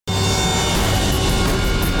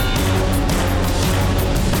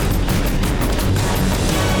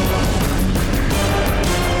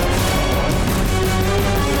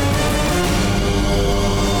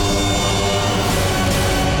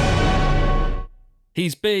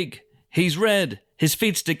He's big. He's red. His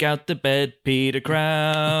feet stick out the bed. Peter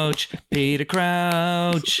Crouch. Peter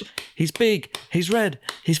Crouch. He's big. He's red.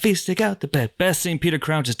 His feet stick out the bed. Best thing Peter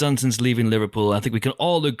Crouch has done since leaving Liverpool. I think we can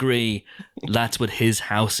all agree that's what his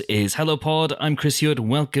house is. Hello, pod. I'm Chris Hewitt.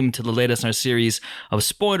 Welcome to the latest in our series of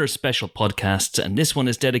spoiler special podcasts. And this one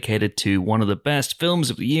is dedicated to one of the best films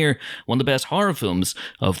of the year, one of the best horror films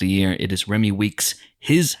of the year. It is Remi Weekes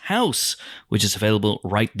His House, which is available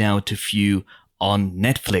right now to view on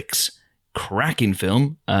Netflix. Cracking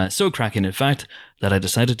film, so cracking in fact that I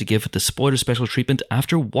decided to give it the spoiler special treatment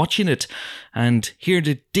after watching it. And here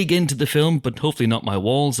to dig into the film, but hopefully not my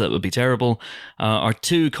walls, that would be terrible, are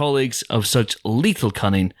two colleagues of such lethal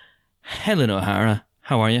cunning. Helen O'Hara,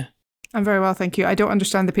 how are you? I'm very well, thank you. I don't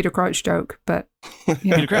understand the Peter Crouch joke, but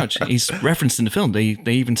yeah. Peter Crouch, he's referenced in the film. They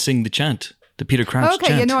even sing the chant, the Peter Crouch chant.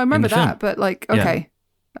 Okay, yeah, no, I remember that, film. But like, okay. Yeah.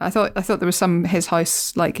 I thought there was some his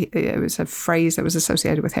house, like it was a phrase that was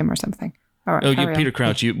associated with him or something. All right, yeah, Peter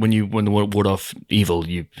Crouch. When the ward off evil,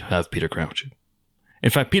 you have Peter Crouch. In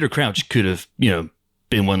fact, Peter Crouch could have, been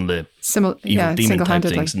one of the evil demon type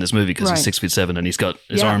things in this movie because he's 6'7" and he's got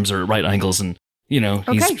his arms are at right angles and he's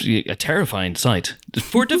a terrifying sight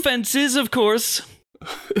for defenses, of course.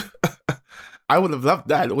 I would have loved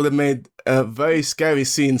that. It would have made a very scary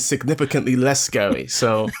scene significantly less scary.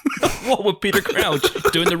 So, what would Peter Crouch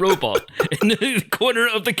doing the robot in the corner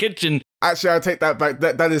of the kitchen? Actually, I'll take that back.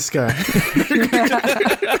 That is scary.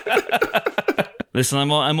 Listen,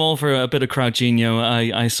 I'm all for a bit of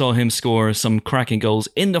Crouchinho. I saw him score some cracking goals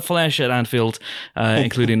in the flesh at Anfield,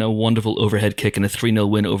 including a wonderful overhead kick and a 3-0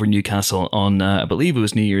 win over Newcastle on, I believe it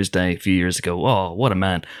was New Year's Day a few years ago. Oh, what a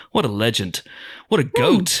man. What a legend. What a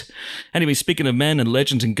goat. Anyway, speaking of men and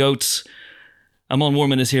legends and goats, Amon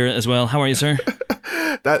Warmann is here as well. How are you, sir?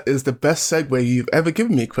 That is the best segue you've ever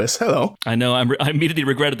given me, Chris. Hello. I know. I immediately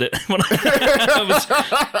regretted it when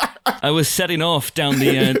I was setting off down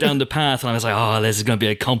the path, and I was like, "Oh, this is going to be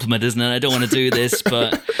a compliment, isn't it? I don't want to do this,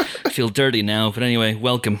 but I feel dirty now." But anyway,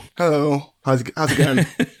 welcome. Hello. How's it going?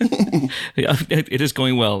 It is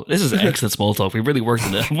going well. This is excellent small talk. We've really worked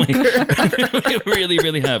on it. We really,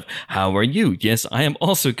 really have. How are you? Yes, I am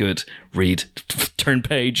also good. Read. Turn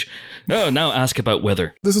page. Oh, now ask about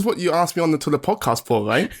weather. This is what you asked me on the podcast for,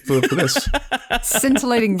 right? For this.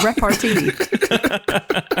 Scintillating repartee.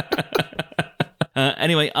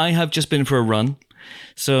 Anyway, I have just been for a run.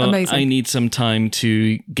 So amazing. I need some time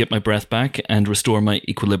to get my breath back and restore my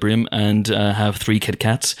equilibrium and have 3 Kit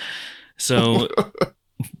Kats. So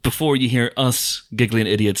before you hear us giggling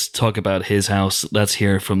idiots talk about his house, let's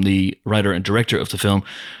hear from the writer and director of the film,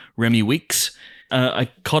 Remi Weekes. I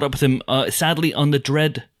caught up with him, sadly, on the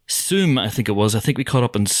dread Zoom, I think it was. I think we caught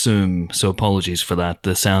up on Zoom, so apologies for that.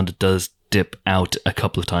 The sound does dip out a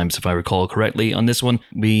couple of times, if I recall correctly. On this one,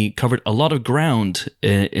 we covered a lot of ground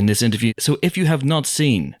in this interview. So if you have not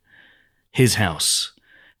seen His House,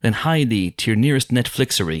 then hie thee to your nearest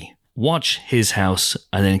Netflixery, watch His House,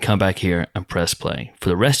 and then come back here and press play. For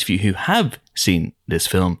the rest of you who have seen this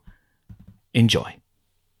film, enjoy.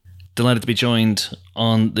 Delighted to be joined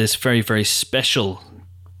on this very, very special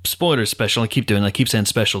spoiler special. I keep saying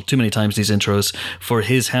special too many times these intros, for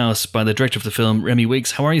His House by the director of the film, Remi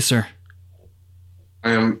Weekes. How are you, sir?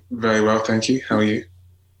 I am very well, thank you. How are you?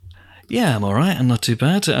 Yeah, I'm all right. I'm not too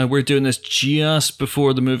bad. We're doing this just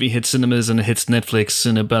before the movie hits cinemas and it hits Netflix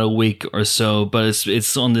in about a week or so. But it's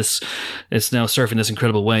now surfing this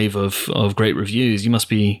incredible wave of great reviews. You must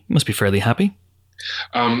be fairly happy.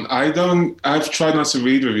 I've tried not to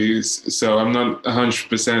read reviews, so I'm not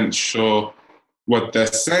 100% sure what they're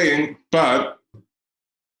saying. But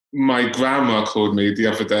my grandma called me the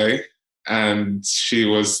other day, and she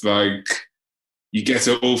was like, "You get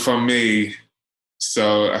it all from me."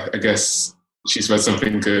 So I guess she's read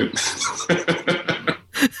something good.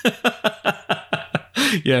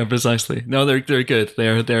 Yeah, precisely. No, they're good.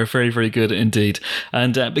 They're very, very good indeed.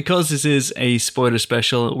 And because this is a spoiler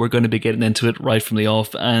special, we're going to be getting into it right from the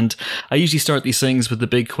off. And I usually start these things with the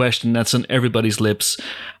big question that's on everybody's lips.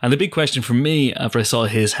 And the big question for me after I saw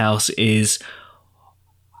His House is,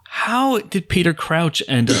 how did Peter Crouch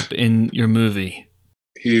end up in your movie?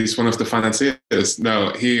 He's one of the financiers.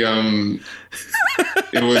 No, it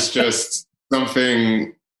was just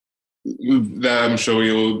something that I'm sure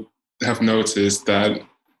you'll have noticed, that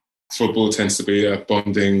football tends to be a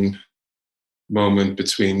bonding moment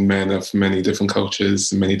between men of many different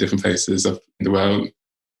cultures and many different places in the world.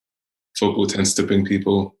 Football tends to bring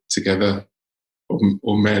people together,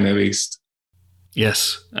 or men at least.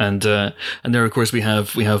 Yes, and there, of course, we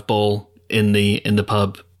have Ball in the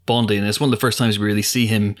pub bonding. And it's one of the first times we really see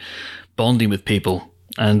him bonding with people,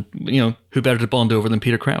 and who better to bond over than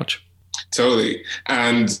Peter Crouch? Totally.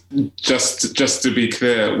 And just to be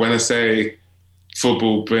clear, when I say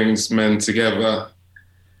football brings men together,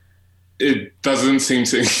 it doesn't seem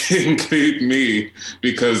to include me,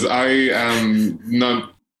 because I am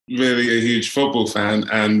not really a huge football fan.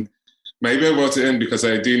 And maybe I wrote it in because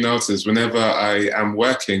I do notice whenever I am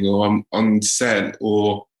working or I'm on set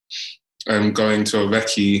or I'm going to a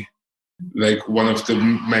recce, like one of the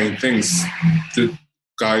main things that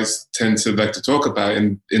guys tend to like to talk about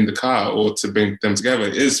in the car or to bring them together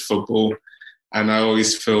is football. And I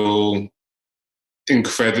always feel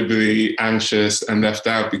incredibly anxious and left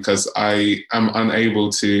out because I am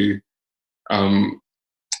unable to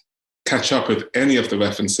catch up with any of the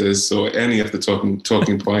references or any of the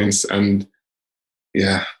talking points. And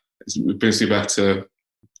yeah, it brings me back to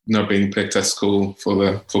not being picked at school for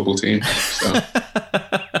the football team. So.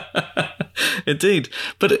 Indeed.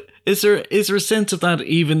 But is there a sense of that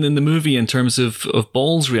even in the movie in terms of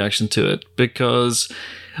Ball's reaction to it? Because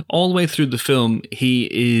all the way through the film, he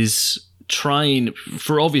is trying,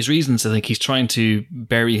 for obvious reasons, I think he's trying to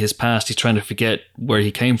bury his past. He's trying to forget where he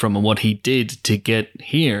came from and what he did to get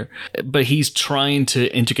here. But he's trying to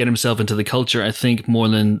integrate himself into the culture, I think, more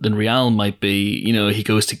than Rial might be. You know, he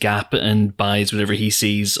goes to Gap and buys whatever he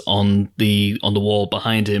sees on the wall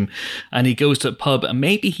behind him. And he goes to a pub, and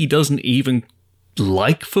maybe he doesn't even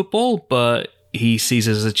like football, but he sees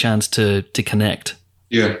it as a chance to connect.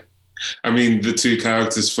 Yeah. I mean, the two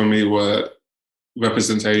characters for me were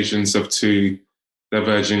representations of two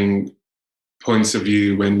diverging points of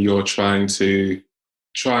view when you're trying to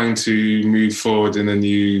move forward in a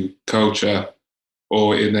new culture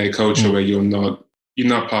or in a culture where you're not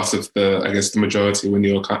part of the majority when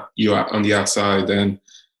you're on the outside. And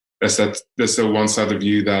there's the one side of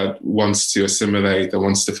you that wants to assimilate, that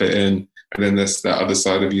wants to fit in, and then there's the other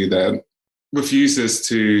side of you that refuses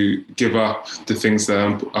to give up the things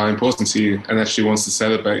that are important to you and actually wants to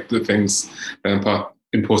celebrate the things that are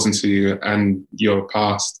important to you and your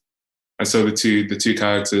past. And so the two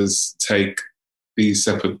characters take these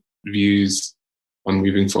separate views on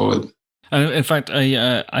moving forward. In fact,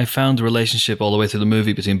 I found the relationship all the way through the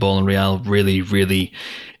movie between Ball and Rial really, really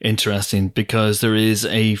interesting, because there's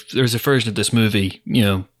a version of this movie, you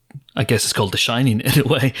know, I guess it's called The Shining in a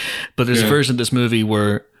way, but there's a version of this movie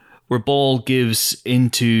where Ball gives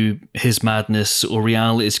into his madness, or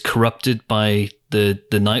Rial is corrupted by the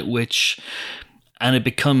Night Witch, and it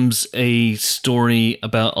becomes a story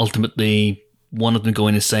about ultimately one of them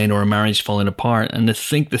going insane or a marriage falling apart. And I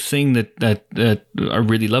think the thing that I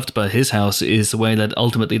really loved about His House is the way that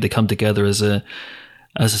ultimately they come together as a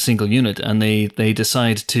single unit, and they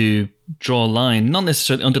decide to draw a line, not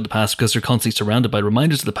necessarily under the past because they're constantly surrounded by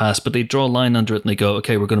reminders of the past, but they draw a line under it and they go,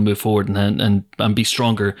 okay, we're going to move forward and be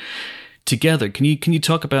stronger together. Can you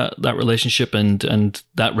talk about that relationship and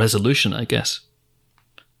that resolution, I guess?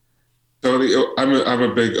 Totally. I'm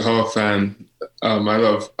a big horror fan. I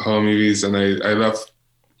love horror movies, and I love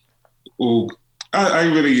I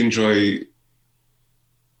really enjoy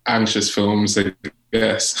anxious films, I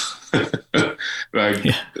guess.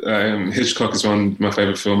 Hitchcock is one of my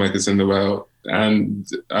favorite filmmakers in the world, and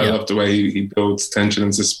I love the way he builds tension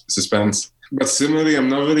and suspense. But similarly, I'm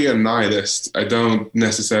not really a nihilist. I don't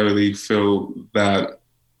necessarily feel that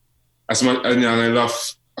as much. And I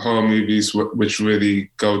love horror movies which really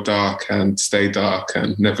go dark and stay dark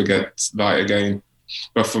and never get light again.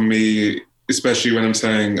 But for me, especially when I'm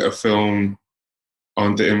saying a film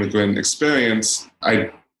on the immigrant experience,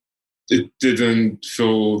 it didn't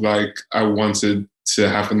feel like I wanted to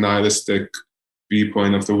have a nihilistic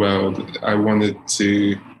viewpoint of the world. I wanted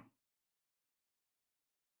to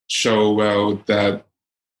show a world that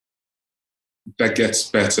gets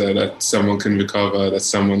better, that someone can recover, that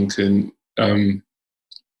someone can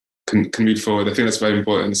move forward. I think that's very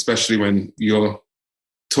important, especially when you're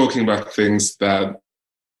talking about things that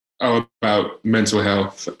are about mental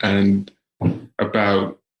health and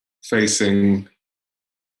about facing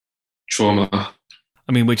trauma.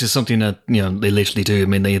 I mean, which is something that, you know, they literally do. I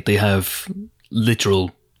mean, they have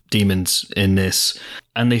literal demons in this,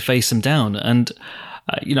 and they face them down. And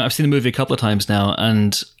you know, I've seen the movie a couple of times now,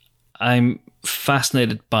 and I'm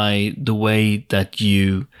fascinated by the way that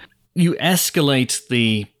you escalate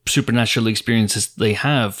the supernatural experiences they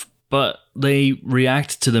have, but they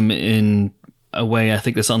react to them in a way I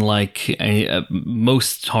think that's unlike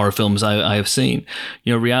most horror films I have seen.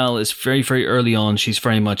 You know, Rial is very, very early on. She's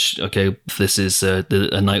very much, okay, this is a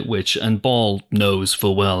night witch, and Ball knows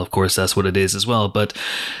full well, of course, that's what it is as well. But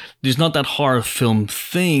there's not that horror film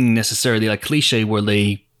thing necessarily, like cliche, where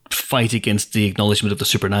they fight against the acknowledgement of the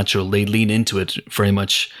supernatural. They lean into it very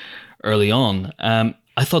much early on.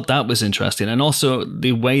 I thought that was interesting. And also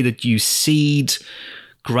the way that you seed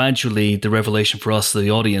gradually the revelation for us,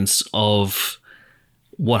 the audience, of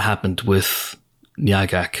what happened with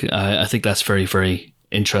Nyagak. I think that's very, very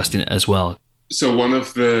interesting as well. So one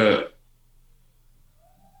of the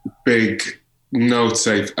big notes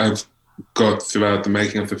I've got throughout the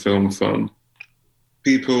making of the film from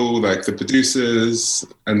people like the producers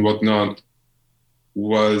and whatnot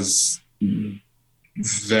was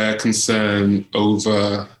their concern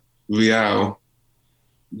over Rial's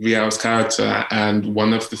character. And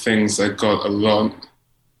one of the things I got a lot,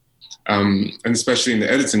 and especially in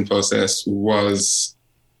the editing process, was,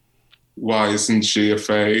 why isn't she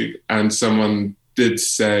afraid? And someone did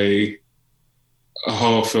say a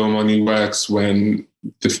horror film only works when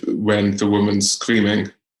the woman's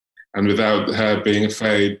screaming, and without her being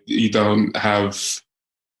afraid, you don't have,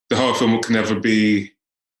 the horror film would never be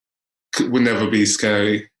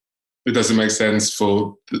scary. It doesn't make sense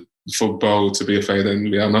for Bo to be afraid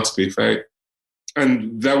and Rial not to be afraid.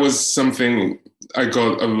 And that was something I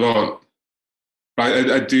got a lot.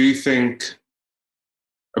 But I do think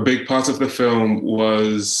a big part of the film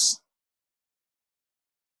was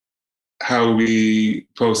how we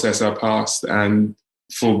process our past. And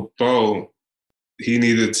for Bo, he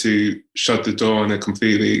needed to shut the door on it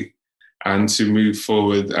completely and to move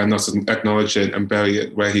forward and not acknowledge it and bury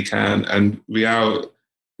it where he can. And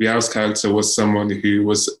Rial's character was someone it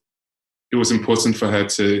was important for her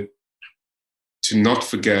to not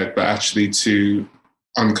forget, but actually to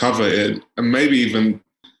uncover it, and maybe even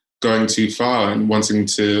going too far and wanting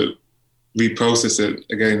to reprocess it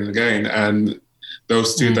again and again. And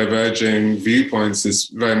those two diverging viewpoints is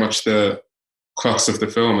very much the crux of the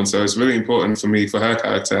film. And so it's really important for me, for her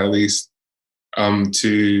character at least,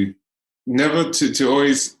 to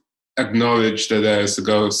always acknowledge that there's a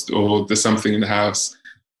ghost or there's something in the house,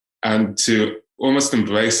 and to almost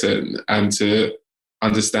embrace it and to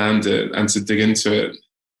understand it and to dig into it,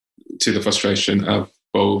 to the frustration of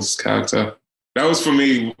Bo's character. That was, for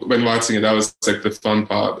me, when writing it, that was like the fun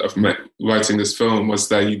part of writing this film, was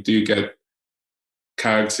that you do get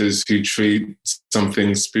characters who treat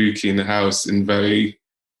something spooky in the house in very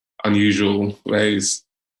unusual ways.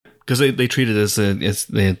 Because they treat it as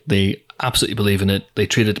they absolutely believe in it. They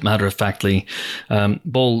treat it matter-of-factly.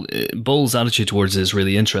 Bol's attitude towards it is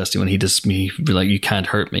really interesting when he does me like, you can't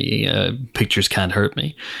hurt me, pictures can't hurt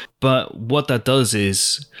me. But what that does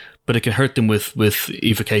is, but it can hurt them with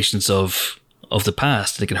evocations of the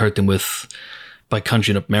past. It can hurt them by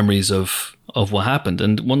conjuring up memories of what happened.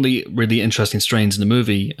 And one of the really interesting strains in the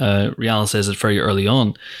movie, Rial says it very early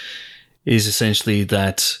on, is essentially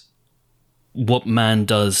that what man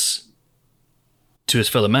does to his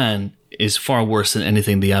fellow man is far worse than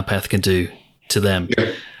anything the Apeth can do to them.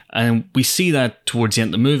 Yeah. And we see that towards the end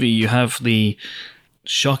of the movie. You have the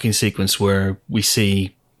shocking sequence where we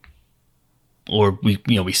see, or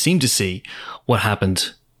we seem to see, what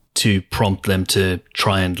happened to prompt them to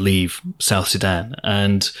try and leave South Sudan.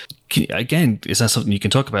 And again, is that something you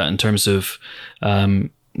can talk about in terms of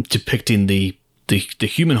depicting the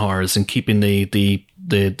human horrors and keeping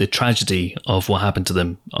the tragedy of what happened to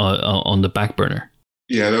them on the back burner?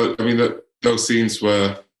 Yeah, those scenes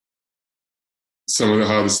were some of the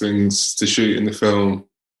hardest things to shoot in the film.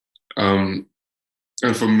 And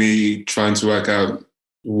for me, trying to work out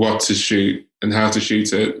what to shoot and how to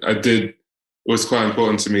shoot it, it was quite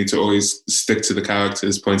important to me to always stick to the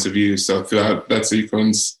character's point of view. So throughout that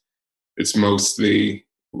sequence,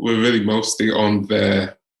 we're really mostly on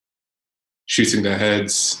there, shooting their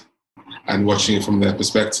heads and watching it from their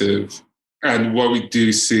perspective. And what we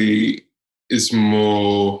do see is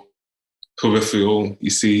more peripheral. You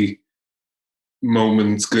see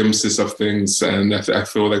moments, glimpses of things, and I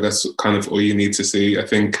feel like that's kind of all you need to see. I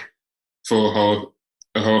think for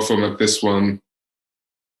a horror film like this one,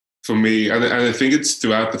 for me, and I think it's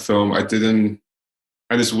throughout the film, and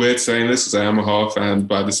it's weird saying this because I am a horror fan,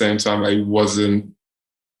 but at the same time,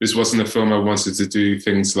 this wasn't a film I wanted to do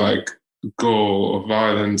things like gore or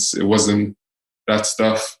violence. It wasn't that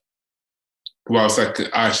stuff. Whilst I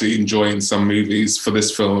could actually enjoying some movies, for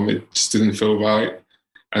this film, it just didn't feel right.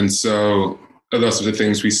 And so a lot of the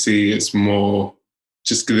things we see is more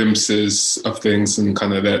just glimpses of things and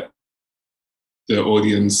kind of let the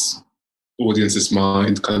audience's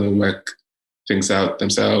mind kind of work things out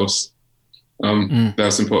themselves.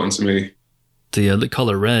 That's important to me. The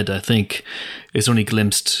color red, I think, is only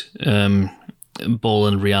glimpsed. Bol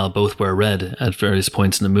and Rial both wear red at various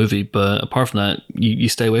points in the movie, but apart from that, you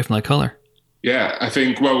stay away from that color. Yeah, I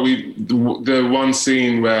think, the one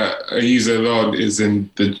scene where I use it a lot is in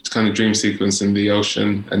the kind of dream sequence in the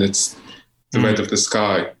ocean, and it's the red of the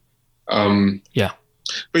sky. Yeah.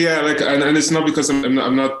 But yeah, like, and it's not because I'm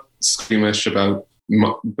not squeamish about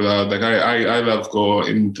blood. Like, I love gore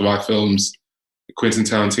in the right films. Quentin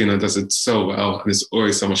Tarantino does it so well, and it's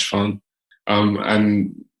always so much fun.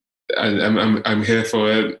 And I'm here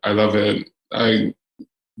for it. I love it. I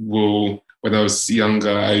will. When I was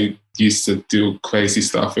younger, I used to do crazy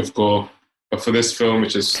stuff with gore, but for this film,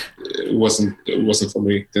 it wasn't for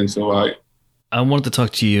me. It didn't feel right. I wanted to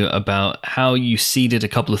talk to you about how you seeded a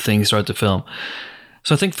couple of things throughout the film.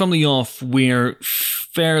 So I think from the off, we're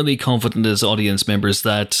fairly confident as audience members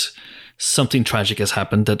that something tragic has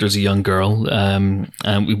happened, that there's a young girl. And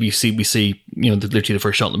we see, literally the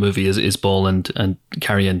first shot in the movie is Ball and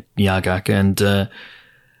Carrie and Nyagak, and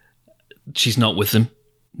she's not with them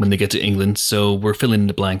when they get to England. So we're filling in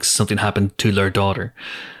the blanks. Something happened to their daughter.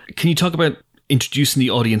 Can you talk about introducing the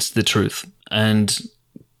audience to the truth and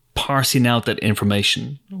parsing out that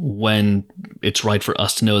information when it's right for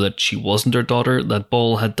us to know that she wasn't her daughter, that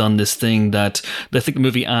Ball had done this thing that I think the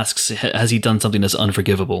movie asks, has he done something that's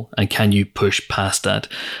unforgivable, and can you push past that?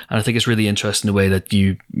 And I think it's really interesting the way that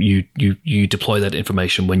you deploy that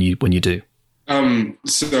information when you do.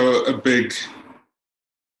 So a big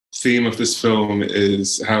theme of this film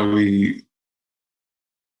is how we,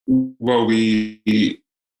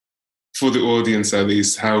 for the audience at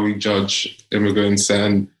least, how we judge immigrants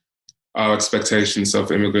and our expectations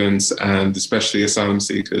of immigrants, and especially asylum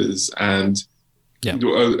seekers. And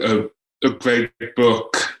a great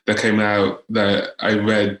book that came out that I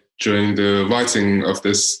read during the writing of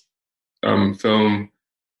this film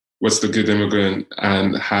was The Good Immigrant,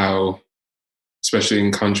 and how, especially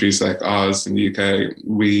in countries like ours in the UK,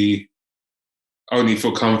 we only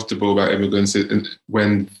feel comfortable about immigrants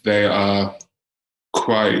when they are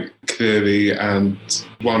quite clearly and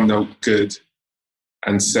one note good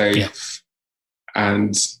and safe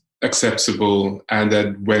and acceptable. And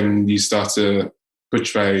that when you start to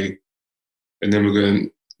portray an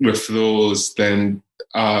immigrant with flaws, then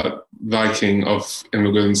our liking of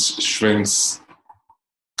immigrants shrinks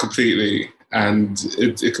completely. And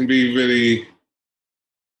it can be really,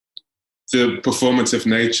 the performative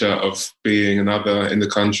nature of being another in the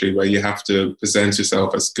country where you have to present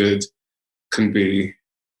yourself as good can be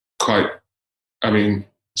quite,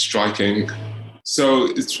 striking. So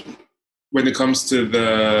when it comes to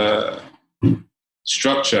the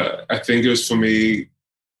structure, I think it was, for me, it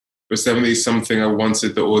was definitely something I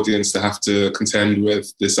wanted the audience to have to contend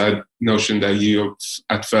with, this notion that you're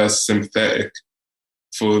at first sympathetic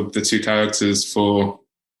for the two characters for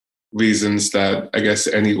reasons that I guess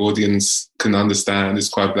any audience can understand. Is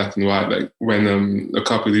quite black and white. Like when a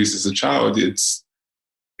couple loses a child, it's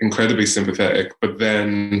incredibly sympathetic, but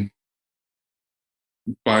then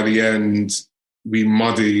by the end, we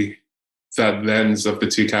muddy that lens of the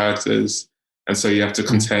two characters. And so you have to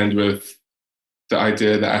contend with the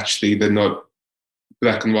idea that actually they're not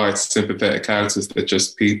black and white sympathetic characters, they're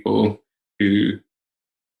just people who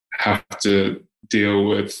have to deal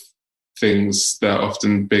with things that are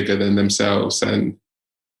often bigger than themselves. And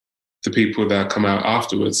the people that come out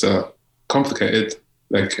afterwards are complicated,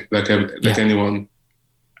 like anyone.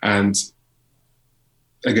 And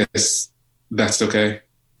I guess that's okay.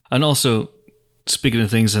 And also, speaking of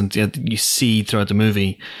things and you see throughout the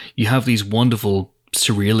movie, you have these wonderful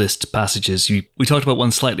surrealist passages. We talked about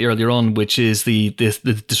one slightly earlier on, which is the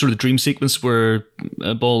sort of dream sequence where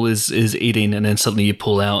a Ball is eating, and then suddenly you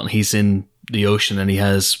pull out and he's in the ocean and he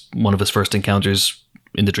has one of his first encounters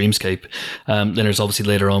in the dreamscape. Then there's obviously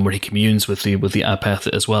later on where he communes with the Apeth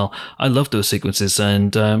as well. I love those sequences,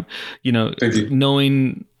 and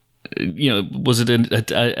knowing, was it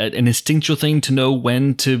an instinctual thing to know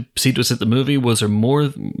when to see to the movie? Was there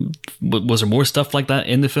more stuff like that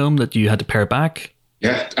in the film that you had to pare back?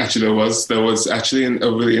 Yeah, actually there was actually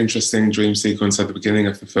a really interesting dream sequence at the beginning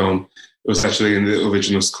of the film. It was actually in the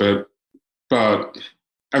original script, but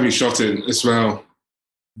we shot it as well.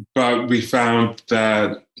 But we found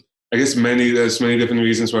that, I guess there's many different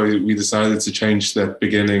reasons why we decided to change that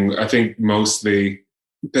beginning. I think mostly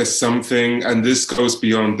there's something, and this goes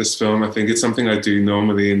beyond this film, I think it's something I do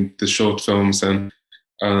normally in the short films and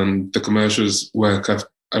the commercials work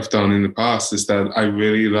I've done in the past, is that I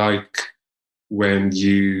really like when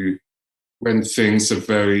things are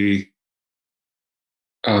very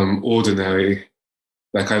ordinary.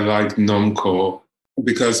 Like I like non-core,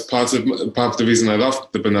 because part of the reason I love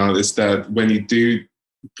the banal is that when you do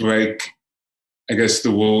break, I guess,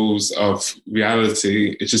 the walls of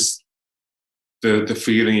reality, it's just the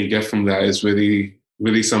feeling you get from that is really,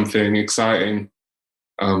 really something exciting.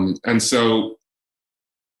 And so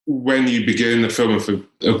when you begin a film with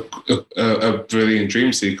a brilliant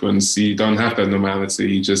dream sequence, you don't have that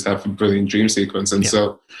normality. You just have a brilliant dream sequence, and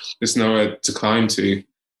so there's nowhere to climb to.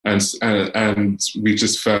 And we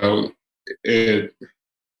just felt it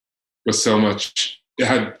was so much. It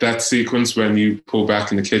had that sequence when you pull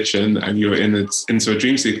back in the kitchen and you're into a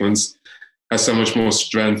dream sequence, has so much more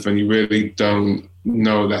strength, and you really don't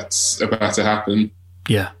know that's about to happen.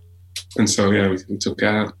 Yeah. And so we took it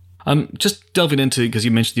out. Just delving into, because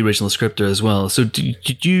you mentioned the original script there as well. So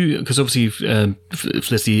did you, because obviously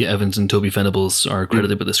Felicity Evans and Toby Venables are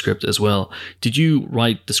credited with the script as well. Did you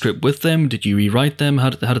write the script with them? Did you rewrite them? How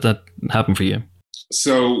did that happen for you?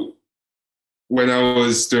 So when I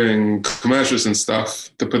was doing commercials and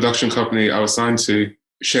stuff, the production company I was signed to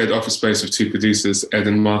shared office space with two producers, Ed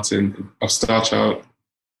and Martin of Star Child.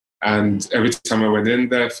 And every time I went in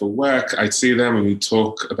there for work, I'd see them and we'd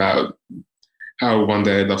talk about how one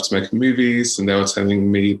day I'd love to make movies, and they were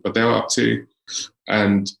telling me what they were up to.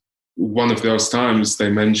 And one of those times they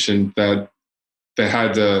mentioned that they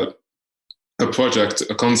had a project,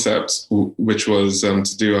 a concept, which was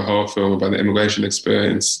to do a horror film about an immigration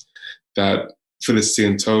experience that Felicity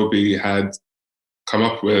and Toby had come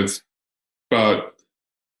up with. But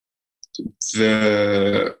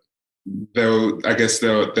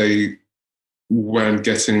they weren't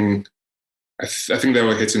getting, I think they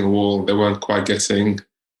were hitting a wall. They weren't quite getting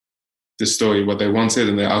the story, what they wanted.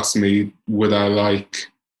 And they asked me, would I like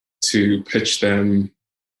to pitch them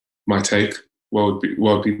my take? What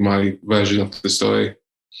would be my version of the story?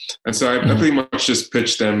 And so I pretty much just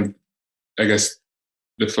pitched them, I guess,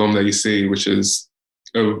 the film that you see, which is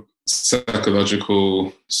a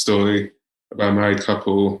psychological story about a married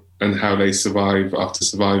couple and how they survive after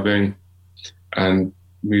surviving and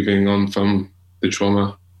moving on from the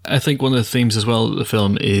trauma. I think one of the themes as well of the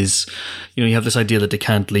film is, you have this idea that they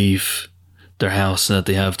can't leave their house and that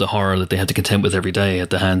they have the horror that they have to contend with every day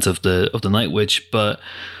at the hands of the Night Witch. But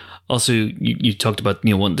also you talked about,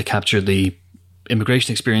 wanting to capture the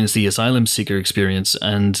immigration experience, the asylum seeker experience,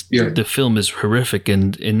 and the film is horrific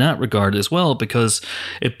in that regard as well, because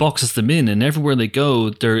it boxes them in, and everywhere they go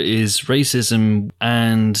there is racism,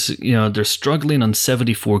 and they're struggling on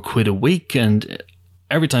 74 quid a week, and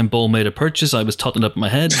every time Bol made a purchase, I was totting up my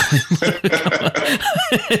head.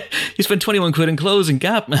 You spent 21 quid in clothes and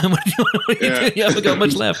Gap, man. What are you doing? You haven't got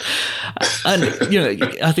much left. And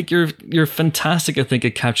I think you're fantastic. I think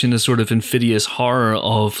at capturing the sort of insidious horror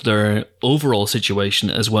of their overall situation,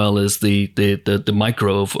 as well as the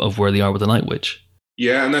micro of where they are with the Night Witch.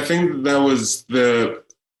 Yeah, and I think that was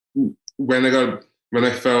when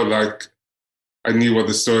I felt like I knew what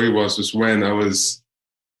the story was when I was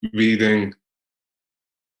reading.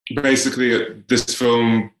 Basically, this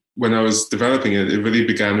film, when I was developing it, it really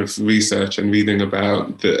began with research and reading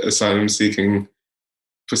about the asylum-seeking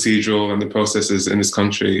procedural and the processes in this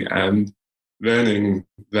country, and learning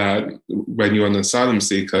that when you're an asylum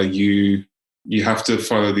seeker, you have to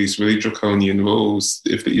follow these really draconian rules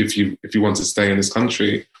if you want to stay in this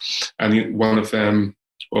country. And one of them,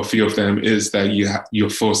 or a few of them, is that you're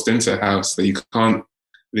forced into a house, that you can't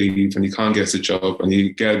leave and you can't get a job, and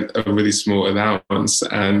you get a really small allowance.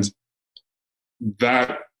 And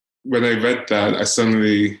that, when I read that, it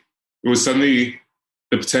was suddenly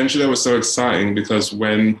the potential that was so exciting, because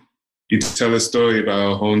when you tell a story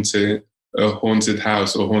about a haunted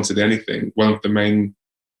house or haunted anything, one of the main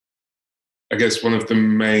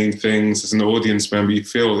things as an audience member you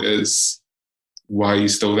feel is, why are you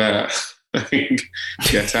still there?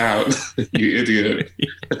 Get out, you idiot.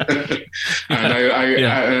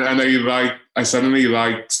 I suddenly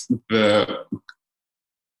liked the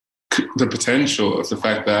potential of the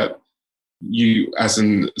fact that you, as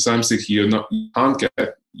an asylum seeker,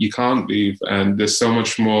 you can't leave, and there's so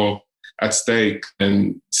much more at stake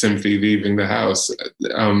than simply leaving the house.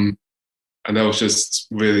 And that was just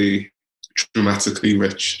really dramatically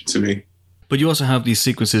rich to me. But you also have these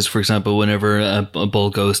sequences, for example, whenever a Bol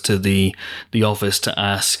goes to the office to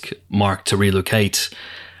ask Mark to relocate.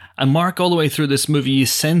 And Mark, all the way through this movie, you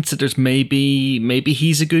sense that there's maybe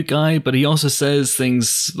he's a good guy, but he also says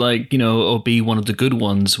things like, be one of the good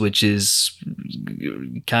ones, which is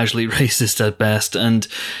casually racist at best. And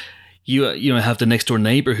you have the next door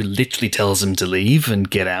neighbor who literally tells him to leave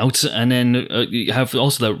and get out. And then you have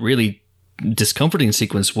also that really discomforting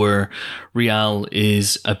sequence where Rial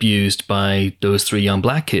is abused by those three young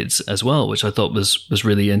black kids as well, which I thought was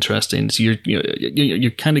really interesting. So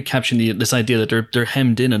you're kind of capturing this idea that they're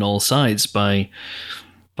hemmed in on all sides by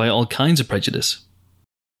all kinds of prejudice.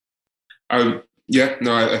 I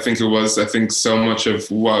think it was. I think so much of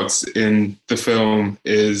what's in the film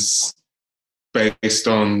is based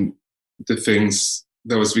on the things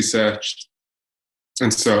that was researched.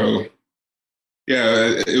 And so,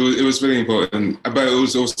 yeah, it was really important. But it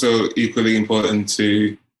was also equally important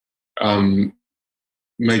to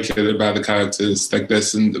make it about the characters. Like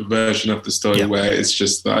there's a version of the story where it's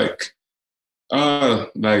just like,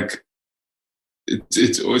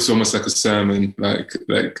 it's almost like a sermon, like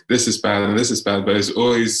this is bad and this is bad, but it's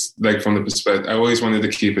always like from the perspective. I always wanted to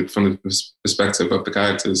keep it from the perspective of the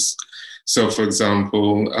characters. So, for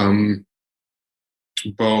example,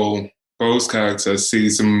 Bo's character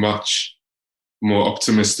sees a much more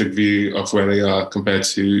optimistic view of where they are compared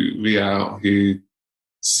to Rial, who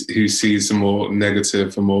sees a more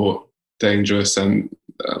negative, a more dangerous and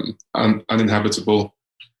uninhabitable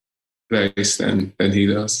place than he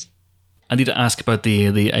does. I need to ask about the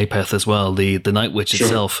Apeth as well, the Night Witch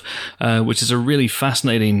itself, which is a really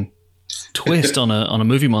fascinating twist on a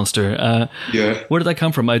movie monster. Where did that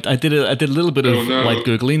come from? I did a little bit of light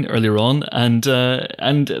googling earlier on, and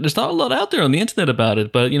there's not a lot out there on the internet about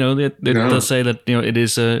it. But they'll say that it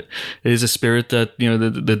is a spirit that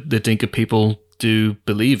the Dinka people do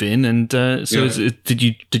believe in, and did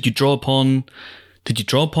you draw upon? Did you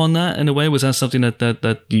draw upon that in a way? Was that something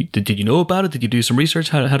that you, did you know about it? Did you do some research?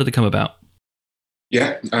 How did it come about?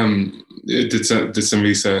 Yeah, did some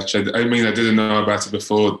research. I didn't know about it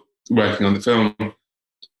before working on the film,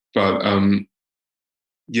 but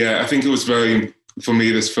I think it was for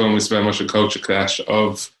me, this film was very much a culture clash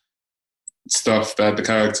of stuff that the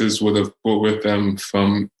characters would have brought with them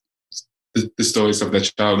from the stories of their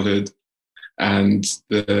childhood and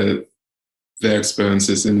their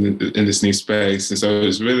experiences in this new space. And so it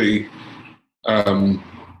was really a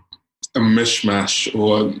mishmash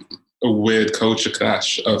or a weird culture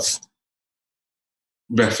clash of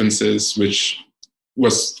references, which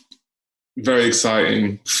was very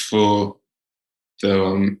exciting for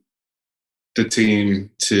the team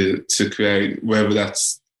to create, whether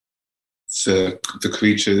that's the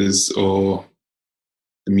creatures or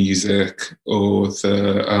the music or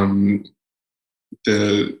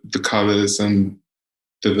the colors and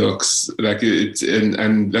the looks, like it's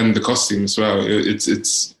and the costume as well.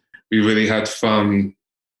 We really had fun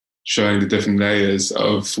showing the different layers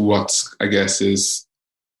of what I guess is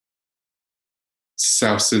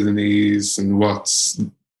South Sudanese and what's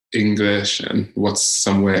English and what's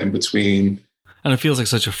somewhere in between. And it feels like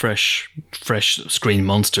such a fresh screen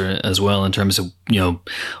monster as well, in terms of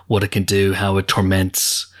what it can do, how it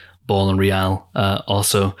torments Ball and Rial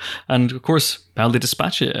also, and of course how they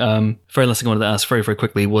dispatch it. Very last thing I wanted to ask very, very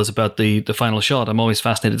quickly was about the final shot. I'm always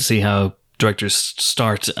fascinated to see how directors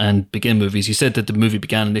start and begin movies. You said that the movie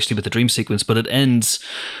began initially with the dream sequence, but it ends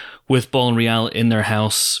with Ball and Rial in their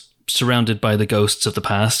house, surrounded by the ghosts of the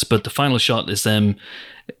past. But the final shot is them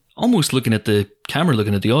almost looking at the camera,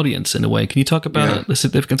 looking at the audience in a way. Can you talk about the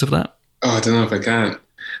significance of that? Oh, I don't know if I can.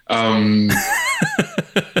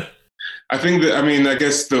 I think that, I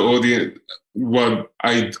guess the audience, what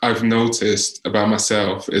I've noticed about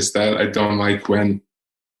myself is that I don't like when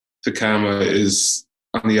the camera is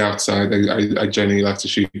on the outside. I generally like to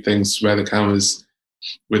shoot things where the camera's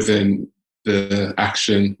within the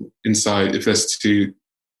action inside. If there's two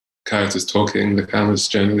characters talking, the camera's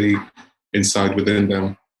generally inside within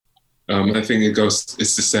them. I think it's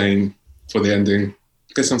the same for the ending.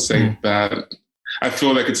 I guess I'm saying that. I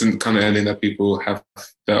feel like it's a kind of ending that people have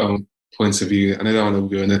their own points of view, and I don't want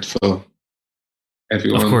to ruin it for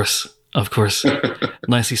everyone. Of course.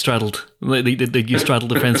 Nicely straddled. You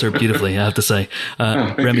straddled the fence there beautifully, I have to say.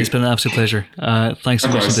 Remi, it's been an absolute pleasure. Thanks so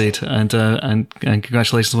much indeed, and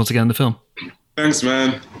congratulations once again on the film. Thanks,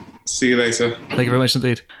 man. See you later. Thank you very much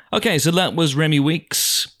indeed. Okay, so that was Remi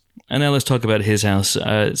Weekes, and now let's talk about his house.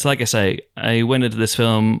 So like I say, I went into this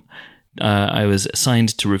film, I was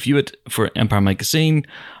assigned to review it for Empire Magazine.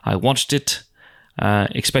 I watched it,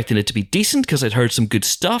 expecting it to be decent because I'd heard some good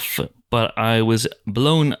stuff, but I was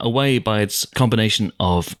blown away by its combination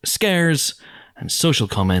of scares and social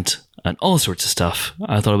comment and all sorts of stuff.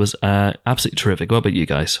 I thought it was absolutely terrific. What about you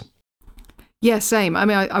guys? Yeah, same.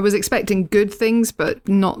 I was expecting good things, but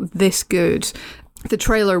not this good. The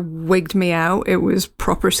trailer wigged me out. It was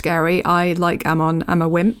proper scary. I, like Amon, am a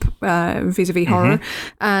wimp vis-a-vis horror,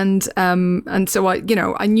 and so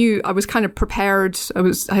I knew I was kind of prepared.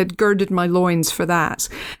 I had girded my loins for that,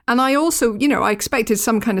 and I also, I expected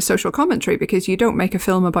some kind of social commentary, because you don't make a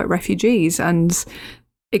film about refugees and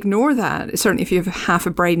ignore that. Certainly, if you have half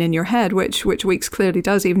a brain in your head, which Weekes clearly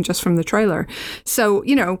does, even just from the trailer. So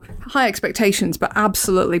high expectations, but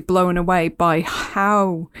absolutely blown away by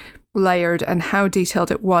how layered and how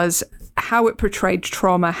detailed it was, how it portrayed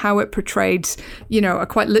trauma, how it portrayed, a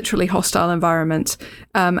quite literally hostile environment,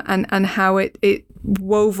 and how it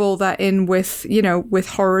wove all that in with, with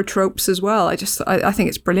horror tropes as well. I think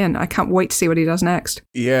it's brilliant. I can't wait to see what he does next.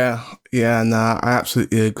 Yeah, I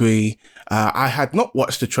absolutely agree. I had not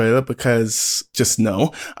watched the trailer because just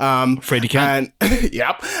no. Afraid you can't. And,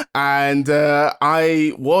 yep. And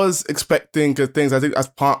I was expecting good things. I think that's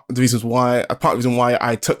part of the reason why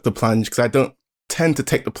I took the plunge, because I don't tend to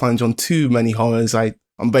take the plunge on too many horrors. I'm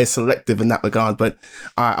very selective in that regard, but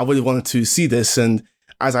I really wanted to see this. And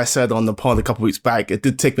as I said on the pod a couple of weeks back, it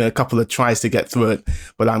did take me a couple of tries to get through it,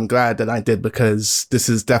 but I'm glad that I did, because this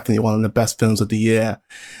is definitely one of the best films of the year.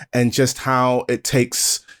 And just how it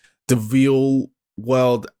takes the real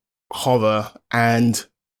world horror and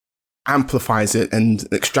amplifies it and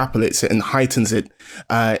extrapolates it and heightens it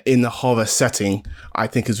in the horror setting, I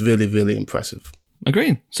think is really, really impressive.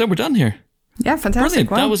 Agreed. So we're done here. Yeah, fantastic.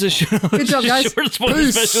 Brilliant. Wow. That was a good job, guys. Short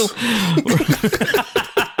spoiler special.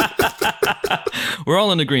 We're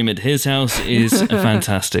all in agreement. His House is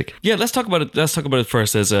fantastic. Yeah, let's talk about it. Let's talk about it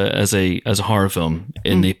first as a horror film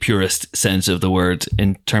in the purest sense of the word,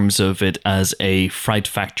 in terms of it as a fright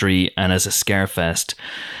factory and as a scare fest,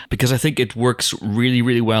 because I think it works really,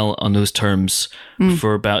 really well on those terms.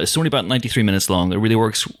 It's only about 93 minutes long. It really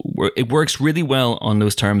works. It works really well on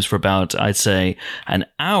those terms for about, I'd say, an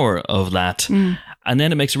hour of that. And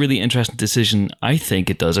then it makes a really interesting decision, I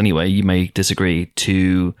think it does anyway, you may disagree,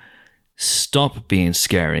 to stop being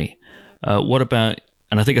scary. What about,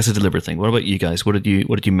 and I think that's a deliberate thing, what about you guys? What did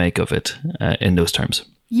you make of it in those terms?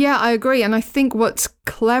 Yeah, I agree. And I think what's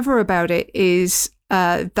clever about it is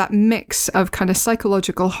that mix of kind of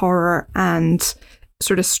psychological horror and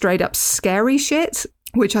sort of straight up scary shit,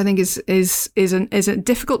 which I think is a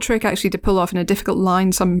difficult trick actually to pull off, and a difficult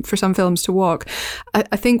line for some films to walk.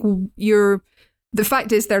 I think the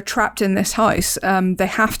fact is they're trapped in this house. They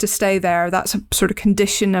have to stay there. That's a sort of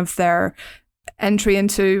condition of their entry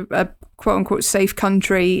into a quote unquote safe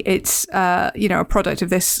country. It's a product of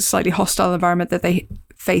this slightly hostile environment that they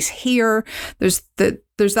face here. There's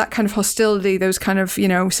that kind of hostility, those kind of,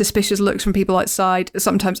 suspicious looks from people outside,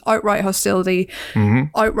 sometimes outright hostility,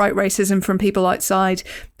 outright racism from people outside.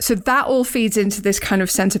 So that all feeds into this kind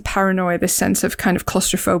of sense of paranoia, this sense of kind of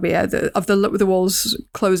claustrophobia, of the walls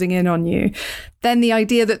closing in on you. Then the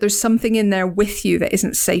idea that there's something in there with you that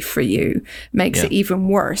isn't safe for you makes it even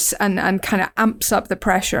worse, and kind of amps up the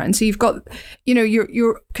pressure. And so you've got,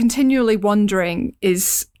 you're continually wondering,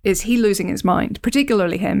 is he losing his mind?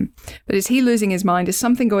 Particularly him. But is he losing his mind? Is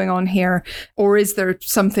something going on here? Or is there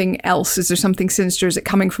something else? Is there something sinister? Is it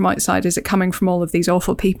coming from outside? Is it coming from all of these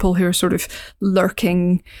awful people who are sort of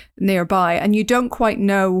lurking nearby? And you don't quite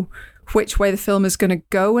know which way the film is going to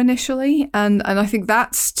go initially. And I think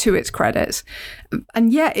that's to its credit.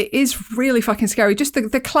 And yeah, it is really fucking scary. Just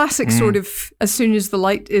the classic sort of, as soon as the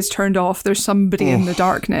light is turned off, there's somebody in the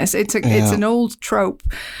darkness. It's an old trope,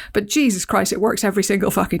 but Jesus Christ, it works every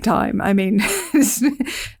single fucking time. I mean,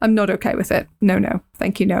 I'm not okay with it. No.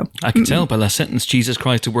 Thank you, no. I can tell by that sentence, Jesus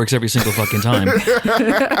Christ, it works every single fucking time.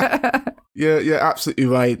 Yeah, absolutely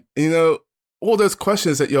right. All those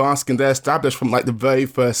questions that you're asking, they're established from like the very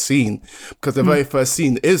first scene, because the very first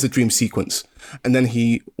scene is a dream sequence, and then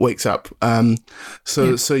he wakes up.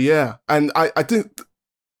 So yeah. And I think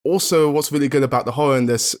also what's really good about the horror in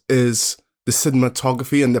this is the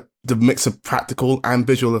cinematography and the mix of practical and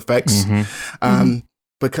visual effects.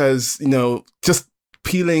 Because, just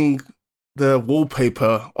peeling the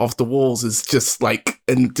wallpaper off the walls is just like,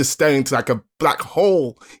 and just staring into like a black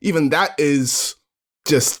hole, even that is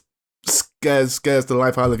just scares the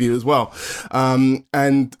life out of you as well.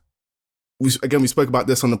 And we spoke about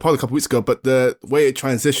this on the pod a couple weeks ago, but the way it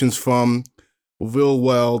transitions from real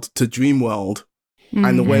world to dream world,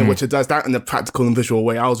 and the way in which it does that in a practical and visual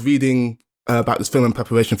way. I was reading about this film in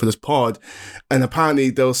preparation for this pod, and apparently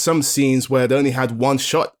there were some scenes where they only had one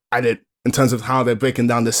shot at it in terms of how they're breaking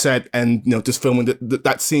down the set, and just filming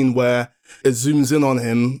that scene where it zooms in on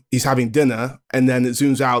him, he's having dinner, and then it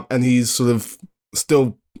zooms out and he's sort of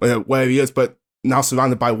still where he is, but now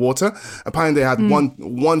surrounded by water. Apparently they had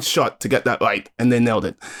one shot to get that right, and they nailed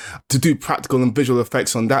it. To do practical and visual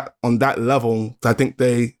effects on that level, I think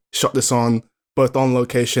they shot this on both on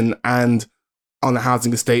location and on a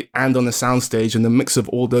housing estate and on a soundstage, and the mix of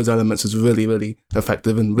all those elements is really, really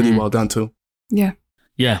effective and really well done too. Yeah,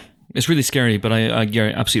 it's really scary, but you're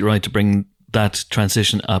absolutely right to bring that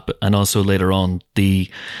transition up. And also later on, the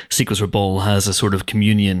sequence where Ball has a sort of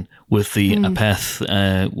communion with the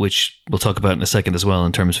Apeth, which we'll talk about in a second as well,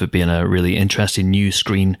 in terms of it being a really interesting new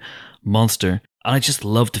screen monster. And I just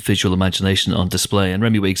love the visual imagination on display. And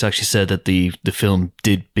Remi Weekes actually said that the film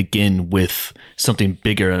did begin with something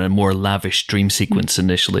bigger and a more lavish dream sequence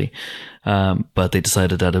initially, but they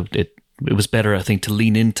decided that it it was better, I think, to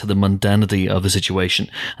lean into the mundanity of the situation.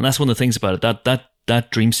 And that's one of the things about it.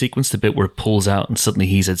 That dream sequence, the bit where it pulls out and suddenly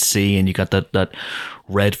he's at sea and you got that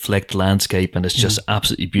red flecked landscape and it's just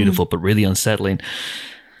absolutely beautiful, but really unsettling.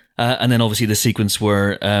 And then obviously the sequence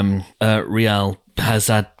where Rial has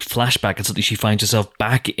that flashback and suddenly she finds herself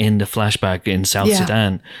back in the flashback in South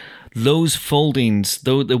Sudan. Those foldings,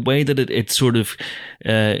 though, the way that it sort of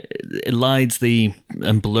elides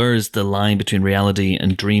and blurs the line between reality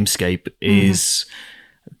and dreamscape is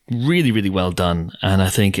really, really well done. And I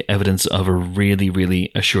think evidence of a really,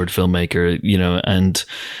 really assured filmmaker, and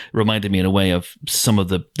reminded me in a way of some of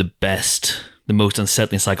the best, the most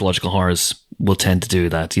unsettling psychological horrors will tend to do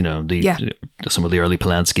that. Some of the early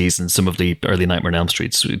Polanskis and some of the early Nightmare on Elm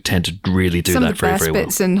Streets tend to really do that very, very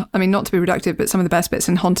well. Some of the best bits not to be reductive, but some of the best bits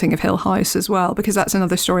in Haunting of Hill House as well, because that's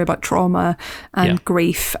another story about trauma and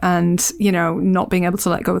grief and, not being able to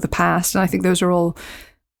let go of the past. And I think those are all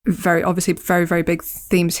very, obviously very, very big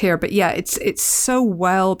themes here. But yeah, it's so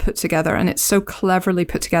well put together and it's so cleverly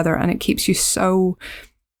put together and it keeps you so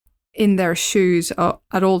in their shoes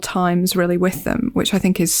at all times, really, with them, which I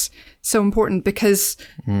think is so important because,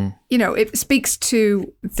 it speaks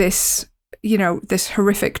to this, this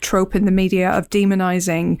horrific trope in the media of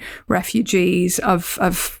demonizing refugees,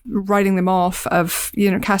 of writing them off, of,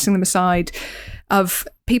 casting them aside, of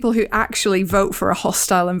people who actually vote for a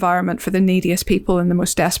hostile environment for the neediest people and the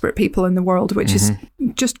most desperate people in the world, which is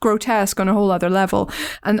just grotesque on a whole other level.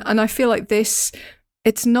 And I feel like this...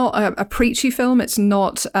 It's not a preachy film. It's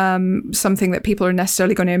not something that people are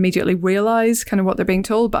necessarily going to immediately realize kind of what they're being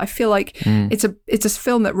told. But I feel like it's a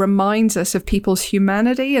film that reminds us of people's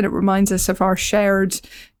humanity and it reminds us of our shared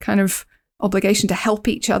kind of obligation to help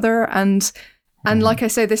each other. And like I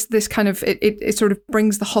say, this kind of it sort of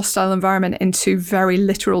brings the hostile environment into very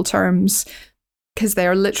literal terms because they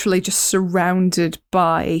are literally just surrounded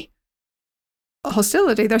by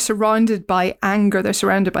hostility. They're surrounded by anger, they're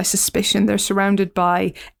surrounded by suspicion, they're surrounded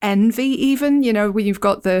by envy even, when you've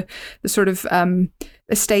got the sort of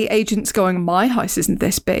estate agents going, my house isn't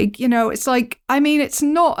this big, it's like, this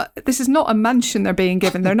is not a mansion they're being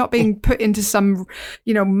given. They're not being put into some,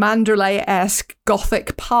 Manderley-esque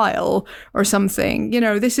Gothic pile or something.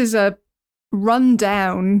 This is a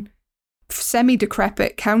rundown,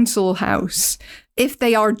 semi-decrepit council house. If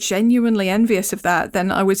they are genuinely envious of that,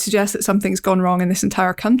 then I would suggest that something's gone wrong in this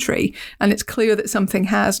entire country. And it's clear that something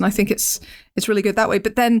has. And I think it's really good that way.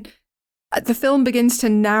 But then the film begins to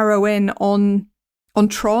narrow in on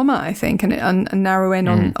trauma, I think, and narrow in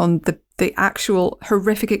on the actual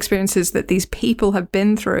horrific experiences that these people have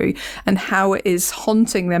been through and how it is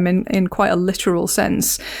haunting them in quite a literal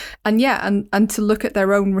sense. And and to look at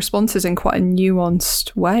their own responses in quite a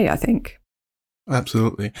nuanced way, I think.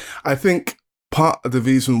 Absolutely. I think part of the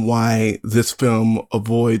reason why this film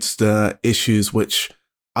avoids the issues which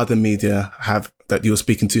other media that you're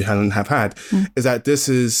speaking to, Helen, have had, is that this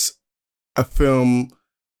is a film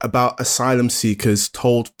about asylum seekers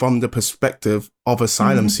told from the perspective of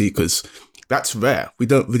asylum seekers. That's rare. We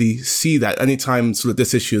don't really see that. Anytime sort of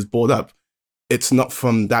this issue is brought up, it's not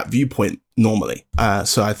from that viewpoint normally.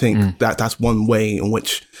 So I think that's one way in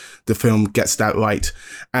which the film gets that right.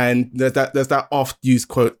 And there's that oft-used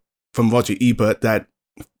quote from Roger Ebert that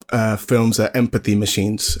films are empathy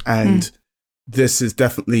machines. And this is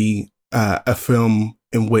definitely a film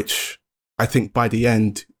in which I think by the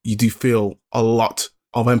end, you do feel a lot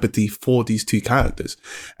of empathy for these two characters.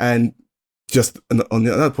 And just on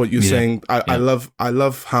the other point, you're saying, I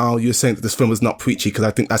love how you're saying that this film is not preachy, because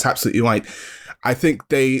I think that's absolutely right. I think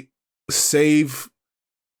they save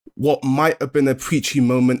what might have been a preachy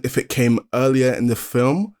moment if it came earlier in the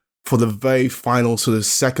film for the very final sort of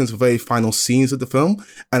seconds, very final scenes of the film.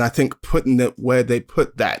 And I think putting it where they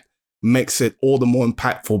put that makes it all the more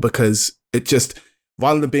impactful, because it just,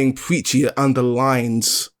 rather than being preachy, it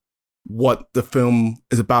underlines what the film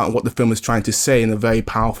is about and what the film is trying to say in a very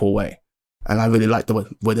powerful way. And I really like the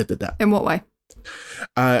way they did that. In what way?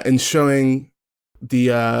 In showing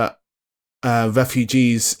the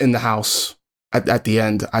refugees in the house at the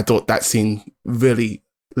end. I thought that scene really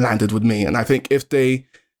landed with me. And I think if they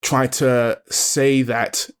try to say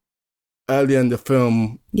that earlier in the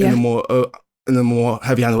film in a more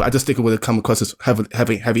heavy-handed, I just think it would have come across as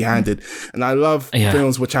heavy-handed. And I love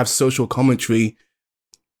films which have social commentary,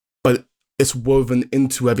 but it's woven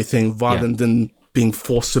into everything rather than being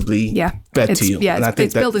forcibly fed to you. Yeah, and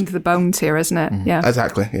it's built into the bones here, isn't it? Yeah,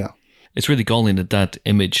 exactly. Yeah, it's really galling that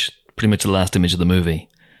image, pretty much the last image of the movie,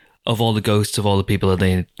 of all the ghosts of all the people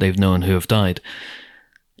that they've known who have died,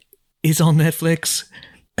 is on Netflix.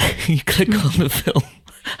 You click on the film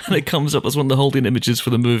and it comes up as one of the holding images for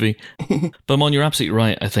the movie. But Amon, you're absolutely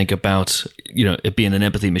right, I think, about, it being an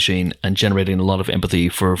empathy machine and generating a lot of empathy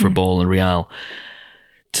for Ball and Rial,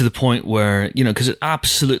 to the point where, because it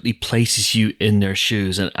absolutely places you in their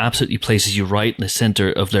shoes and absolutely places you right in the center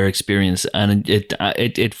of their experience. And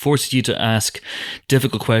it forces you to ask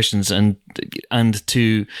difficult questions and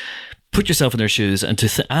to put yourself in their shoes and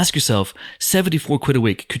to ask yourself, 74 quid a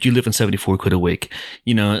week, could you live on 74 quid a week?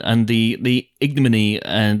 And the ignominy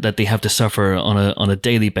and that they have to suffer on a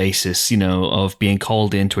daily basis, of being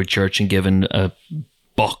called into a church and given a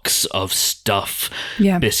box of stuff,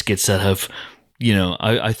 biscuits that have,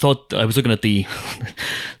 I thought I was looking at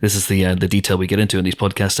this is the detail we get into in these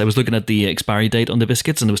podcasts. I was looking at the expiry date on the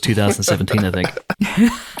biscuits, and it was 2017, I think.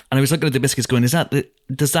 And I was looking at the biscuits going,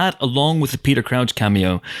 does that, along with the Peter Crouch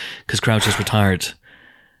cameo, because Crouch has retired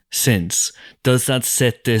since, does that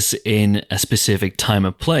set this in a specific time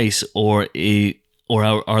and place, or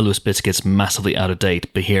are those biscuits massively out of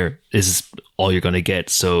date? But here, this is all you're going to get,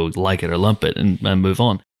 so like it or lump it and move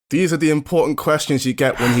on. These are the important questions you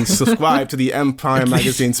get when you subscribe to the Empire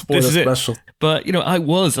Magazine spoiler special. But,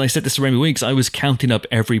 I said this to Remi Weekes, I was counting up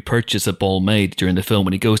every purchase that Ball made during the film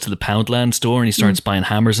when he goes to the Poundland store and he starts buying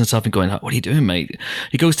hammers and stuff and going, what are you doing, mate?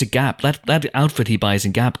 He goes to Gap. That outfit he buys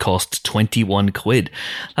in Gap costs 21 quid.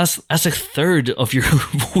 That's a third of your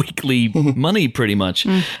weekly money, pretty much.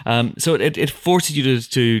 So it forces you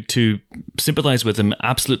to sympathize with him,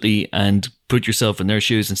 absolutely, and put yourself in their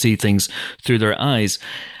shoes and see things through their eyes.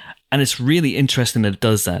 And it's really interesting that it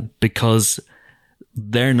does that, because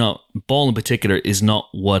Ball in particular is not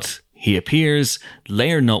what he appears.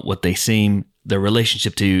 They are not what they seem. Their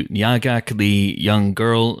relationship to Nyagak, the young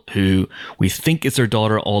girl who we think is their